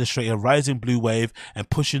synchronized to illustrate a rising blue wave and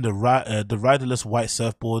pushing the riderless white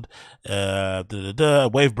surfboard. A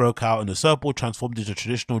wave broke out and the surfboard transformed into a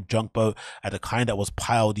traditional junk boat at the kind that was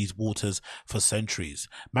piled these waters for centuries.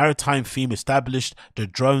 Maritime theme established, the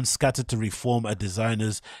drones scattered to reform a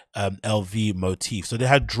designer's LV motif. So they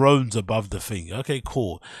had drones above the thing. Okay,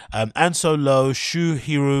 cool. Anso Lo, Shu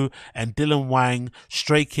Hiru, and Dylan Wang,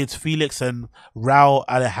 Stray Kids, Felix and Raul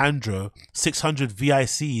Alejandro, 600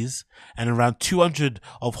 VICs, and around 200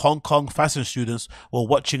 of Hong Kong fashion students were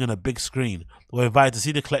watching on a big screen. Were invited to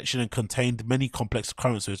see the collection and contained many complex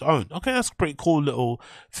currents of its own. Okay, that's a pretty cool little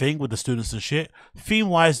thing with the students and shit.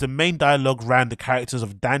 Theme-wise, the main dialogue ran the characters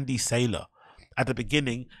of Dandy Sailor at the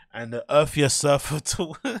beginning and the earthier surfer.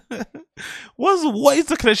 What is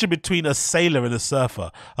the connection between a sailor and a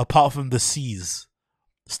surfer, apart from the seas,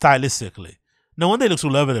 stylistically? No wonder it looks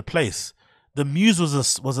all over the place. The muse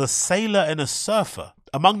was a sailor and a surfer.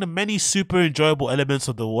 Among the many super enjoyable elements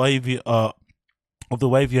of the wavier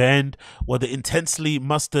end were the intensely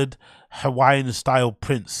mustard Hawaiian style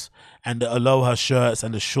prints and the aloha shirts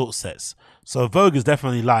and the short sets. So Vogue is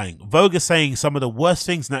definitely lying. Vogue is saying some of the worst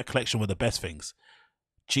things in that collection were the best things.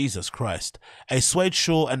 Jesus Christ. A suede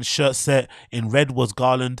shawl and shirt set in red was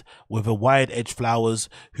garland with a wide edge flowers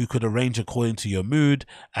who could arrange according to your mood.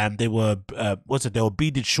 And they were, they were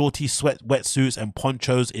beaded shorty sweat wetsuits and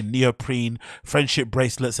ponchos in neoprene, friendship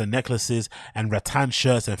bracelets and necklaces, and rattan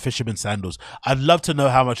shirts and fisherman sandals. I'd love to know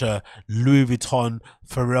how much a Louis Vuitton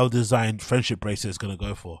Pharrell designed friendship bracelet is going to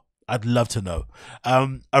go for. I'd love to know.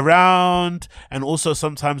 Around and also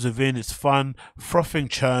sometimes within its fun, frothing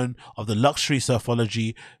churn of the luxury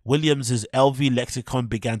surfology, Williams's LV lexicon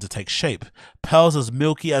began to take shape. Pearls as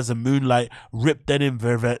milky as the moonlight, ripped denim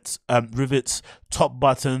rivets, top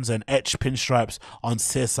buttons, and etched pinstripes on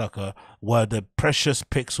seersucker were the precious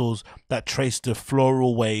pixels that traced the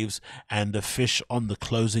floral waves and the fish on the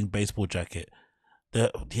closing baseball jacket.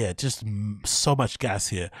 Just so much gas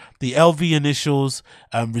here. The LV initials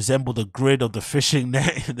resemble the grid of the fishing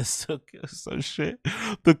net in the so shit.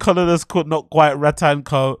 The colorless not quite rattan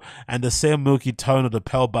coat and the same milky tone of the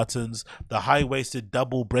pearl buttons, the high-waisted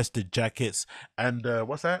double-breasted jackets, and the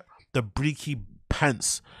breeky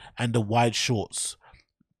pants and the wide shorts.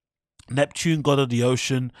 Neptune, god of the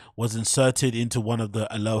ocean, was inserted into one of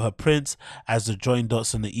the aloha prints as the join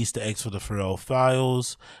dots and the Easter eggs for the Pharrell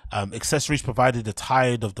files. Accessories provided the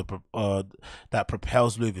tide of the that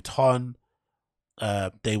propels Louis Vuitton.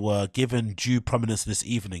 They were given due prominence this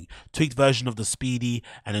evening. Tweaked version of the Speedy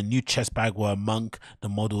and a new chest bag were among the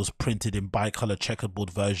models printed in bicolor checkerboard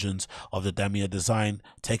versions of the damier design,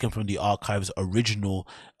 taken from the archive's original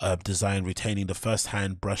design, retaining the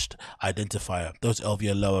first-hand brushed identifier. Those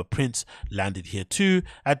LV lower prints landed here too.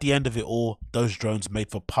 At the end of it all, those drones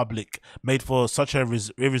made for such a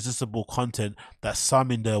irresistible content that some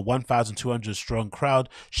in the 1,200 strong crowd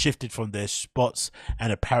shifted from their spots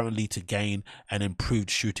and apparently to gain an improved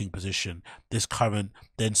shooting position. This current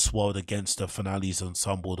then swirled against the finale's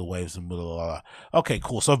ensemble, the waves, and blah, blah, blah. Okay,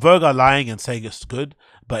 cool. So Vogue are lying and saying it's good,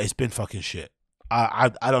 but it's been fucking shit.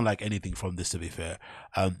 I don't like anything from this, to be fair.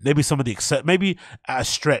 Maybe some of the maybe at a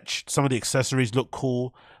stretch, some of the accessories look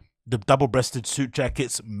cool. The double-breasted suit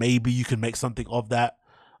jackets, maybe you can make something of that.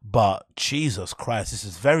 But Jesus Christ, this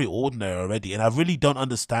is very ordinary already, and I really don't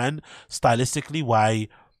understand stylistically why,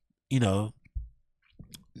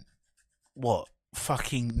 what,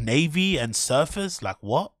 fucking navy and surfers? Like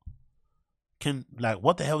what?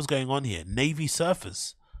 What the hell is going on here? Navy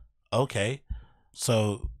surfers. Okay.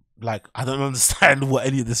 So I don't understand what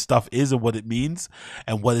any of this stuff is and what it means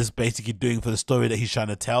and what it's basically doing for the story that he's trying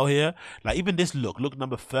to tell here. Even this look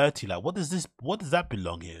number 30, what does that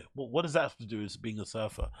belong here? What does that have to do with being a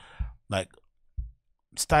surfer?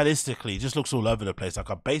 Stylistically, it just looks all over the place. Like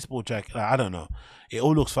a baseball jacket, I don't know. It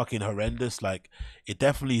all looks fucking horrendous. It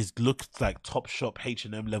definitely looks like Topshop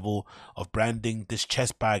H&M level of branding. This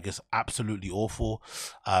chest bag is absolutely awful.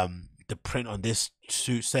 The print on this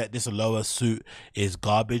suit set, this lower suit, is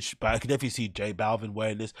garbage. But I can definitely see J Balvin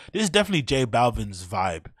wearing this. This is definitely J Balvin's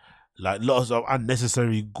vibe. Lots of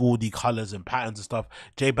unnecessary gaudy colors and patterns and stuff.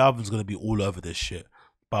 J Balvin's gonna be all over this shit.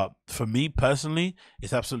 But for me personally,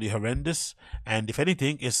 it's absolutely horrendous. And if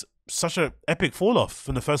anything, it's such an epic fall off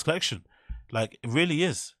from the first collection. It really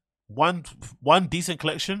is. One decent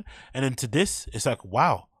collection, and then to this, it's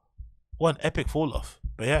wow, what an epic fall off.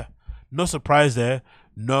 But yeah, no surprise there.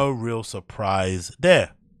 No real surprise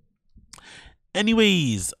there.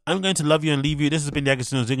 Anyways, I'm going to love you and leave you. This has been the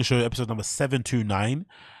Agostino Zinga Show, episode number 729.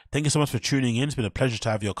 Thank you so much for tuning in. It's been a pleasure to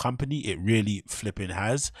have your company. It really flipping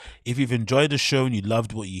has. If you've enjoyed the show and you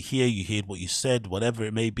loved what you heard what you said, whatever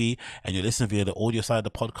it may be, and you're listening via the audio side of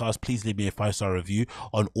the podcast, please leave me a 5-star review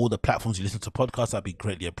on all the platforms you listen to podcasts. That'd be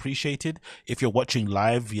greatly appreciated. If you're watching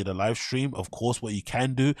live via the live stream, of course, what you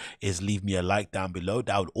can do is leave me a like down below.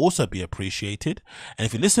 That would also be appreciated. And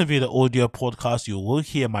if you listen via the audio podcast, you will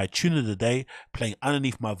hear my tune of the day playing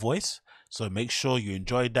underneath my voice. So make sure you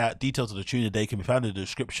enjoyed that. Details of the tune today can be found in the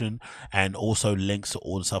description, and also links to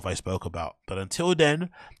all the stuff I spoke about. But until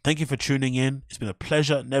then, thank you for tuning in. It's been a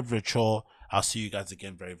pleasure, never a chore. I'll see you guys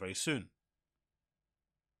again very, very soon.